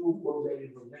rather that you were ready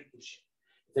to relinquish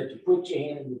it, that you put your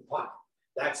hand in your pocket.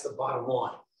 That's the bottom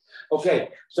line. Okay,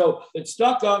 so the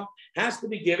tzedakah has to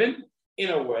be given in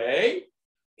a way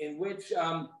in which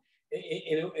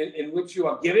in which you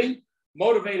are giving,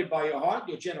 motivated by your heart,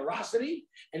 your generosity,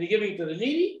 and you're giving to the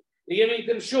needy, you're giving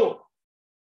to the shul.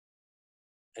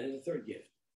 And then the third gift,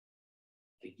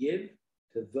 to give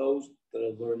to those that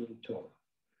are learning Torah.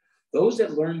 Those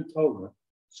that learn Torah,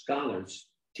 scholars,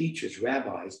 teachers,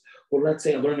 rabbis, or let's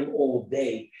say are learning all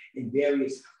day in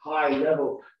various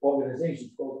high-level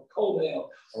organizations called the Kollel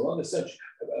or other such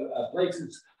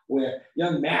places where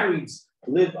young marrieds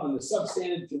live under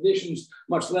substandard conditions,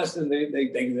 much less than they're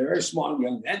very smart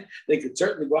young men. They could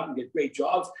certainly go out and get great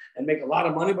jobs and make a lot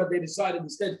of money, but they decided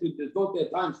instead to devote their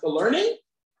time to learning,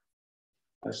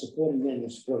 by supporting them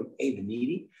and supporting the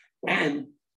needy and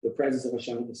the presence of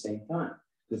Hashem at the same time.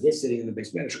 Because they're sitting in the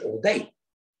base medrash all day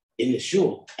in the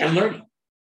shul and learning,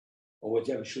 or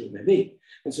whichever shul it may be.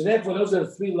 And so therefore, those are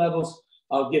the 3 levels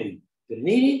of giving. To the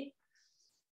needy,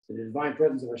 to the divine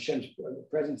presence of Hashem's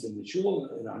presence in the shul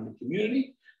and the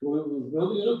community. We're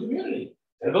building a new community.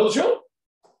 And build a shul.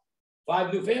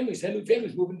 5 new families, 10 new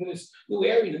families move into this new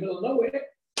area in the middle of nowhere.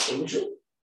 Build a shul.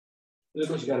 And of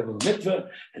course, you got to build a mikveh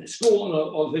and a school and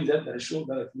all the things that a shul,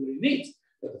 that a community needs.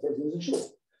 But the first thing is a shul.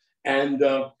 And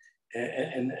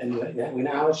we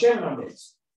now have Hashem in our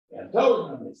midst. We have Torah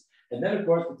in our midst. And then, of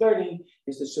course, the third thing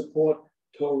is to support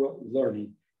Torah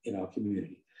learning in our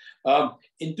community.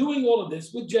 In doing all of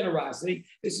this with generosity,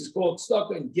 this is called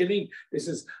tzedakah and giving. This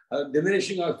is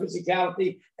diminishing our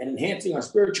physicality and enhancing our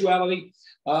spirituality.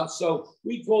 So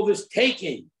we call this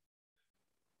taking.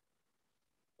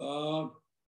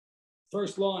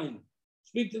 First line,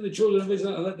 speak to the children of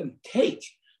Israel and let them take.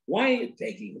 Why are you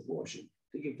taking the portion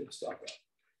to give to tzedakah?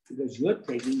 Because you're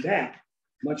taking back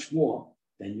much more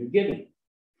than you're giving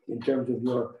in terms of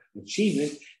your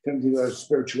achievement, in terms of your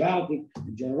spirituality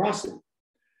and generosity.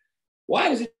 Why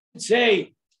does it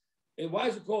say, and why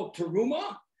is it called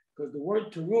terumah? Because the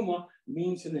word terumah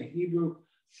means in the Hebrew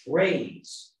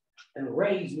raise. And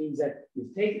raise means that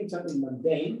you've taken something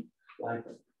mundane, like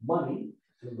money,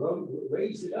 and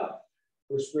raised it up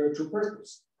for a spiritual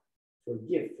purpose, for a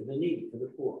gift, for the needy, for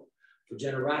the poor, for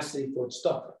generosity, for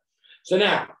tzedakah. So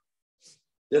now,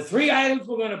 the 3 items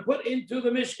we're going to put into the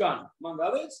Mishkan, among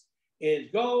others, is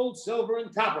gold, silver,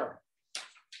 and copper.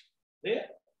 Yeah?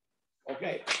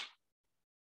 Okay.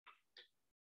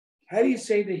 How do you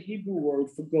say the Hebrew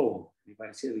word for gold?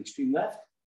 Anybody see the extreme left?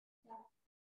 Yeah.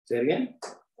 Say it again.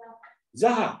 Yeah.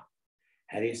 Zahab.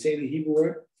 How do you say the Hebrew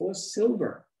word for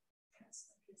silver?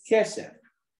 Kesef.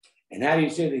 And how do you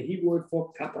say the Hebrew word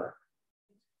for copper?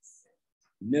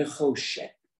 Nechoshet.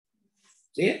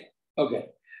 See it? Okay.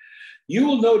 You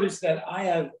will notice that I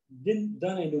have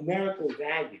done a numerical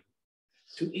value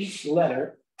to each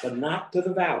letter, but not to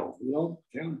the vowels. We don't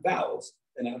count vowels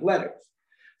and have letters.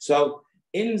 So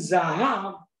in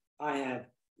Zahav, I have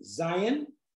Zion,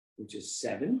 which is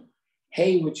 7,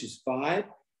 Hey, which is 5,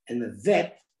 and the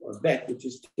Vet, or Bet, which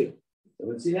is 2.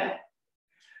 Everyone see that?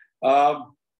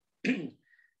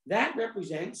 That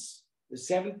represents the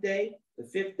 7th day, the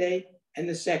 5th day, and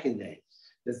the 2nd day.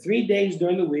 The 3 days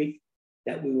during the week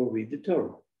that we will read the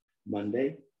Torah.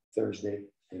 Monday, Thursday,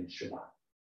 and Shabbat.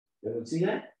 Everyone see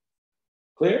that?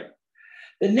 Clear?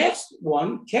 The next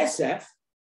one, Kesef,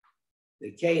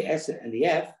 the K, S, and the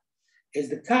F, is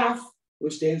the Kaf,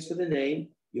 which stands for the name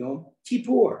Yom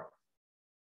Kippur.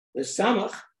 The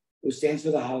Samach, which stands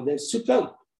for the holiday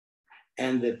Sukkot.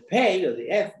 And the Pei, or the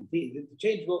F, the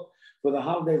interchangeable, for the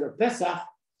holidays of Pesach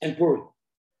and Purim.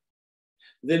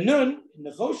 The Nun, in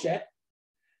the Choshet,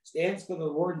 stands for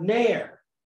the word Ner,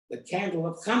 the candle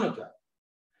of Hanukkah.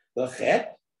 The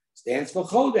Chet stands for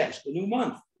Chodesh, the new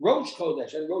month, Rosh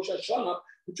Chodesh, and Rosh Hashanah,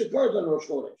 which occurs on Rosh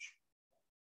Chodesh.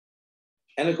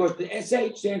 And of course, the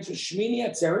SH stands for Shmini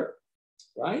Atzeret,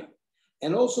 right?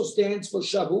 And also stands for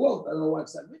Shavuot. I don't know why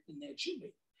it's not written there. It should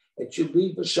be. It should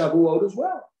be for Shavuot as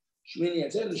well. Shmini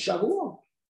Atzeret is Shavuot.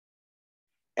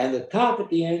 And the top at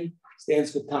the end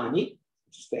stands for Tani,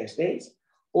 which is fast days,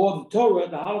 or the Torah,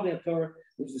 the holiday of Torah,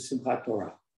 which is Simchat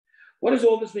Torah. What does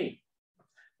all this mean?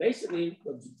 Basically,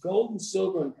 what gold and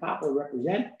silver and copper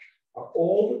represent are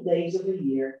all the days of the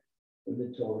year when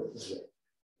the Torah is read.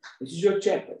 This is your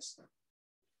checklist.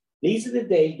 These are the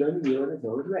days during the year when the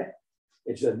Torah is read.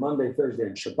 It's read Monday, Thursday,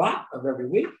 and Shabbat of every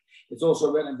week. It's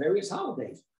also read on various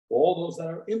holidays, all those that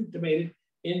are intimated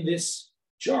in this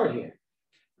chart here,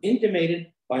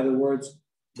 intimated by the words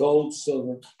gold,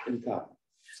 silver, and copper.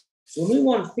 So when we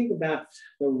want to think about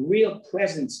the real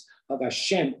presence of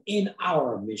Hashem in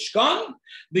our Mishkan,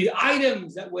 the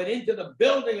items that went into the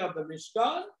building of the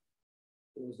Mishkan,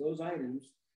 it was those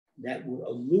items that would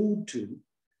allude to,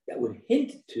 that would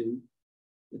hint to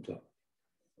the Torah.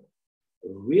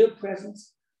 The real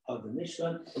presence of the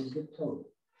Mishkan is the Torah.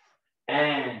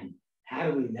 And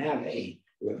how do we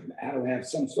have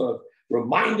some sort of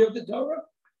reminder of the Torah?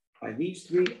 By these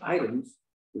 3 items,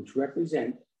 which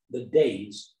represent the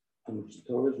days on which the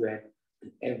Torah is read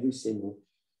on every single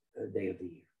day of the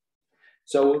year.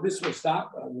 So this will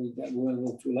stop. We're a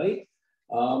little too late.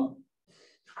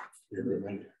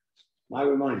 My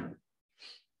reminder.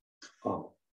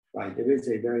 Oh, right. There is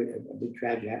a big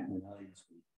tragedy happening in LA this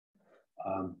week.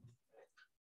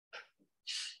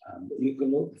 You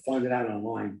can find it out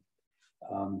online.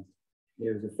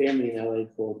 There's a family in LA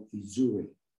called Izuri.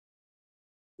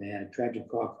 They had a tragic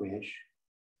car crash.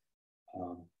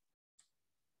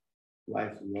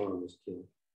 Wife Laura was killed.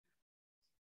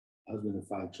 Husband and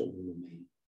 5 children remain.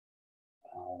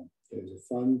 There's a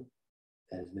fund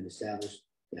that has been established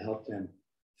to help them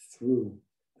through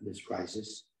this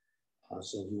crisis.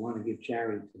 So if you want to give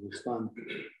charity to this fund,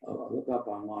 look up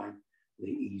online the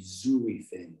Izuri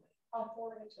family. I'll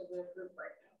forward it to the group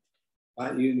right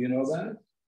now. You know about it?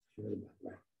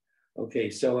 Right. Okay,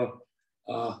 so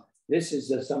this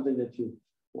is something that you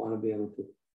want to be able to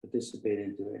participate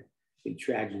into. It. Big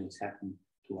tragedy that's happened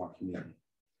to our community.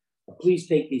 Please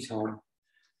take these home.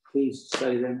 Please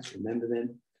study them, remember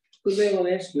them. Because they will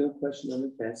ask you a question on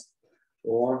the test,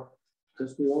 or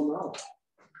because we all know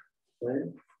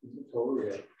when the Torah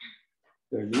read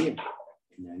during the year.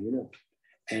 Now you know.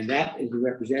 And that is the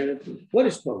representative. What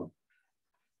is Torah?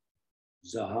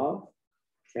 Zahav,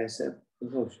 Kesef,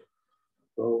 and Hoshe.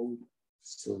 Gold,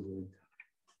 silver, and copper.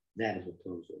 That is what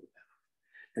Torah is all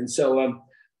about. And so,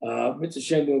 Mr.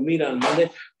 Shem will meet on Monday.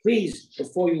 Please,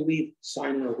 before you leave,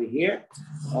 sign in over here.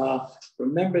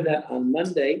 Remember that on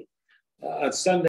Monday, Sunday,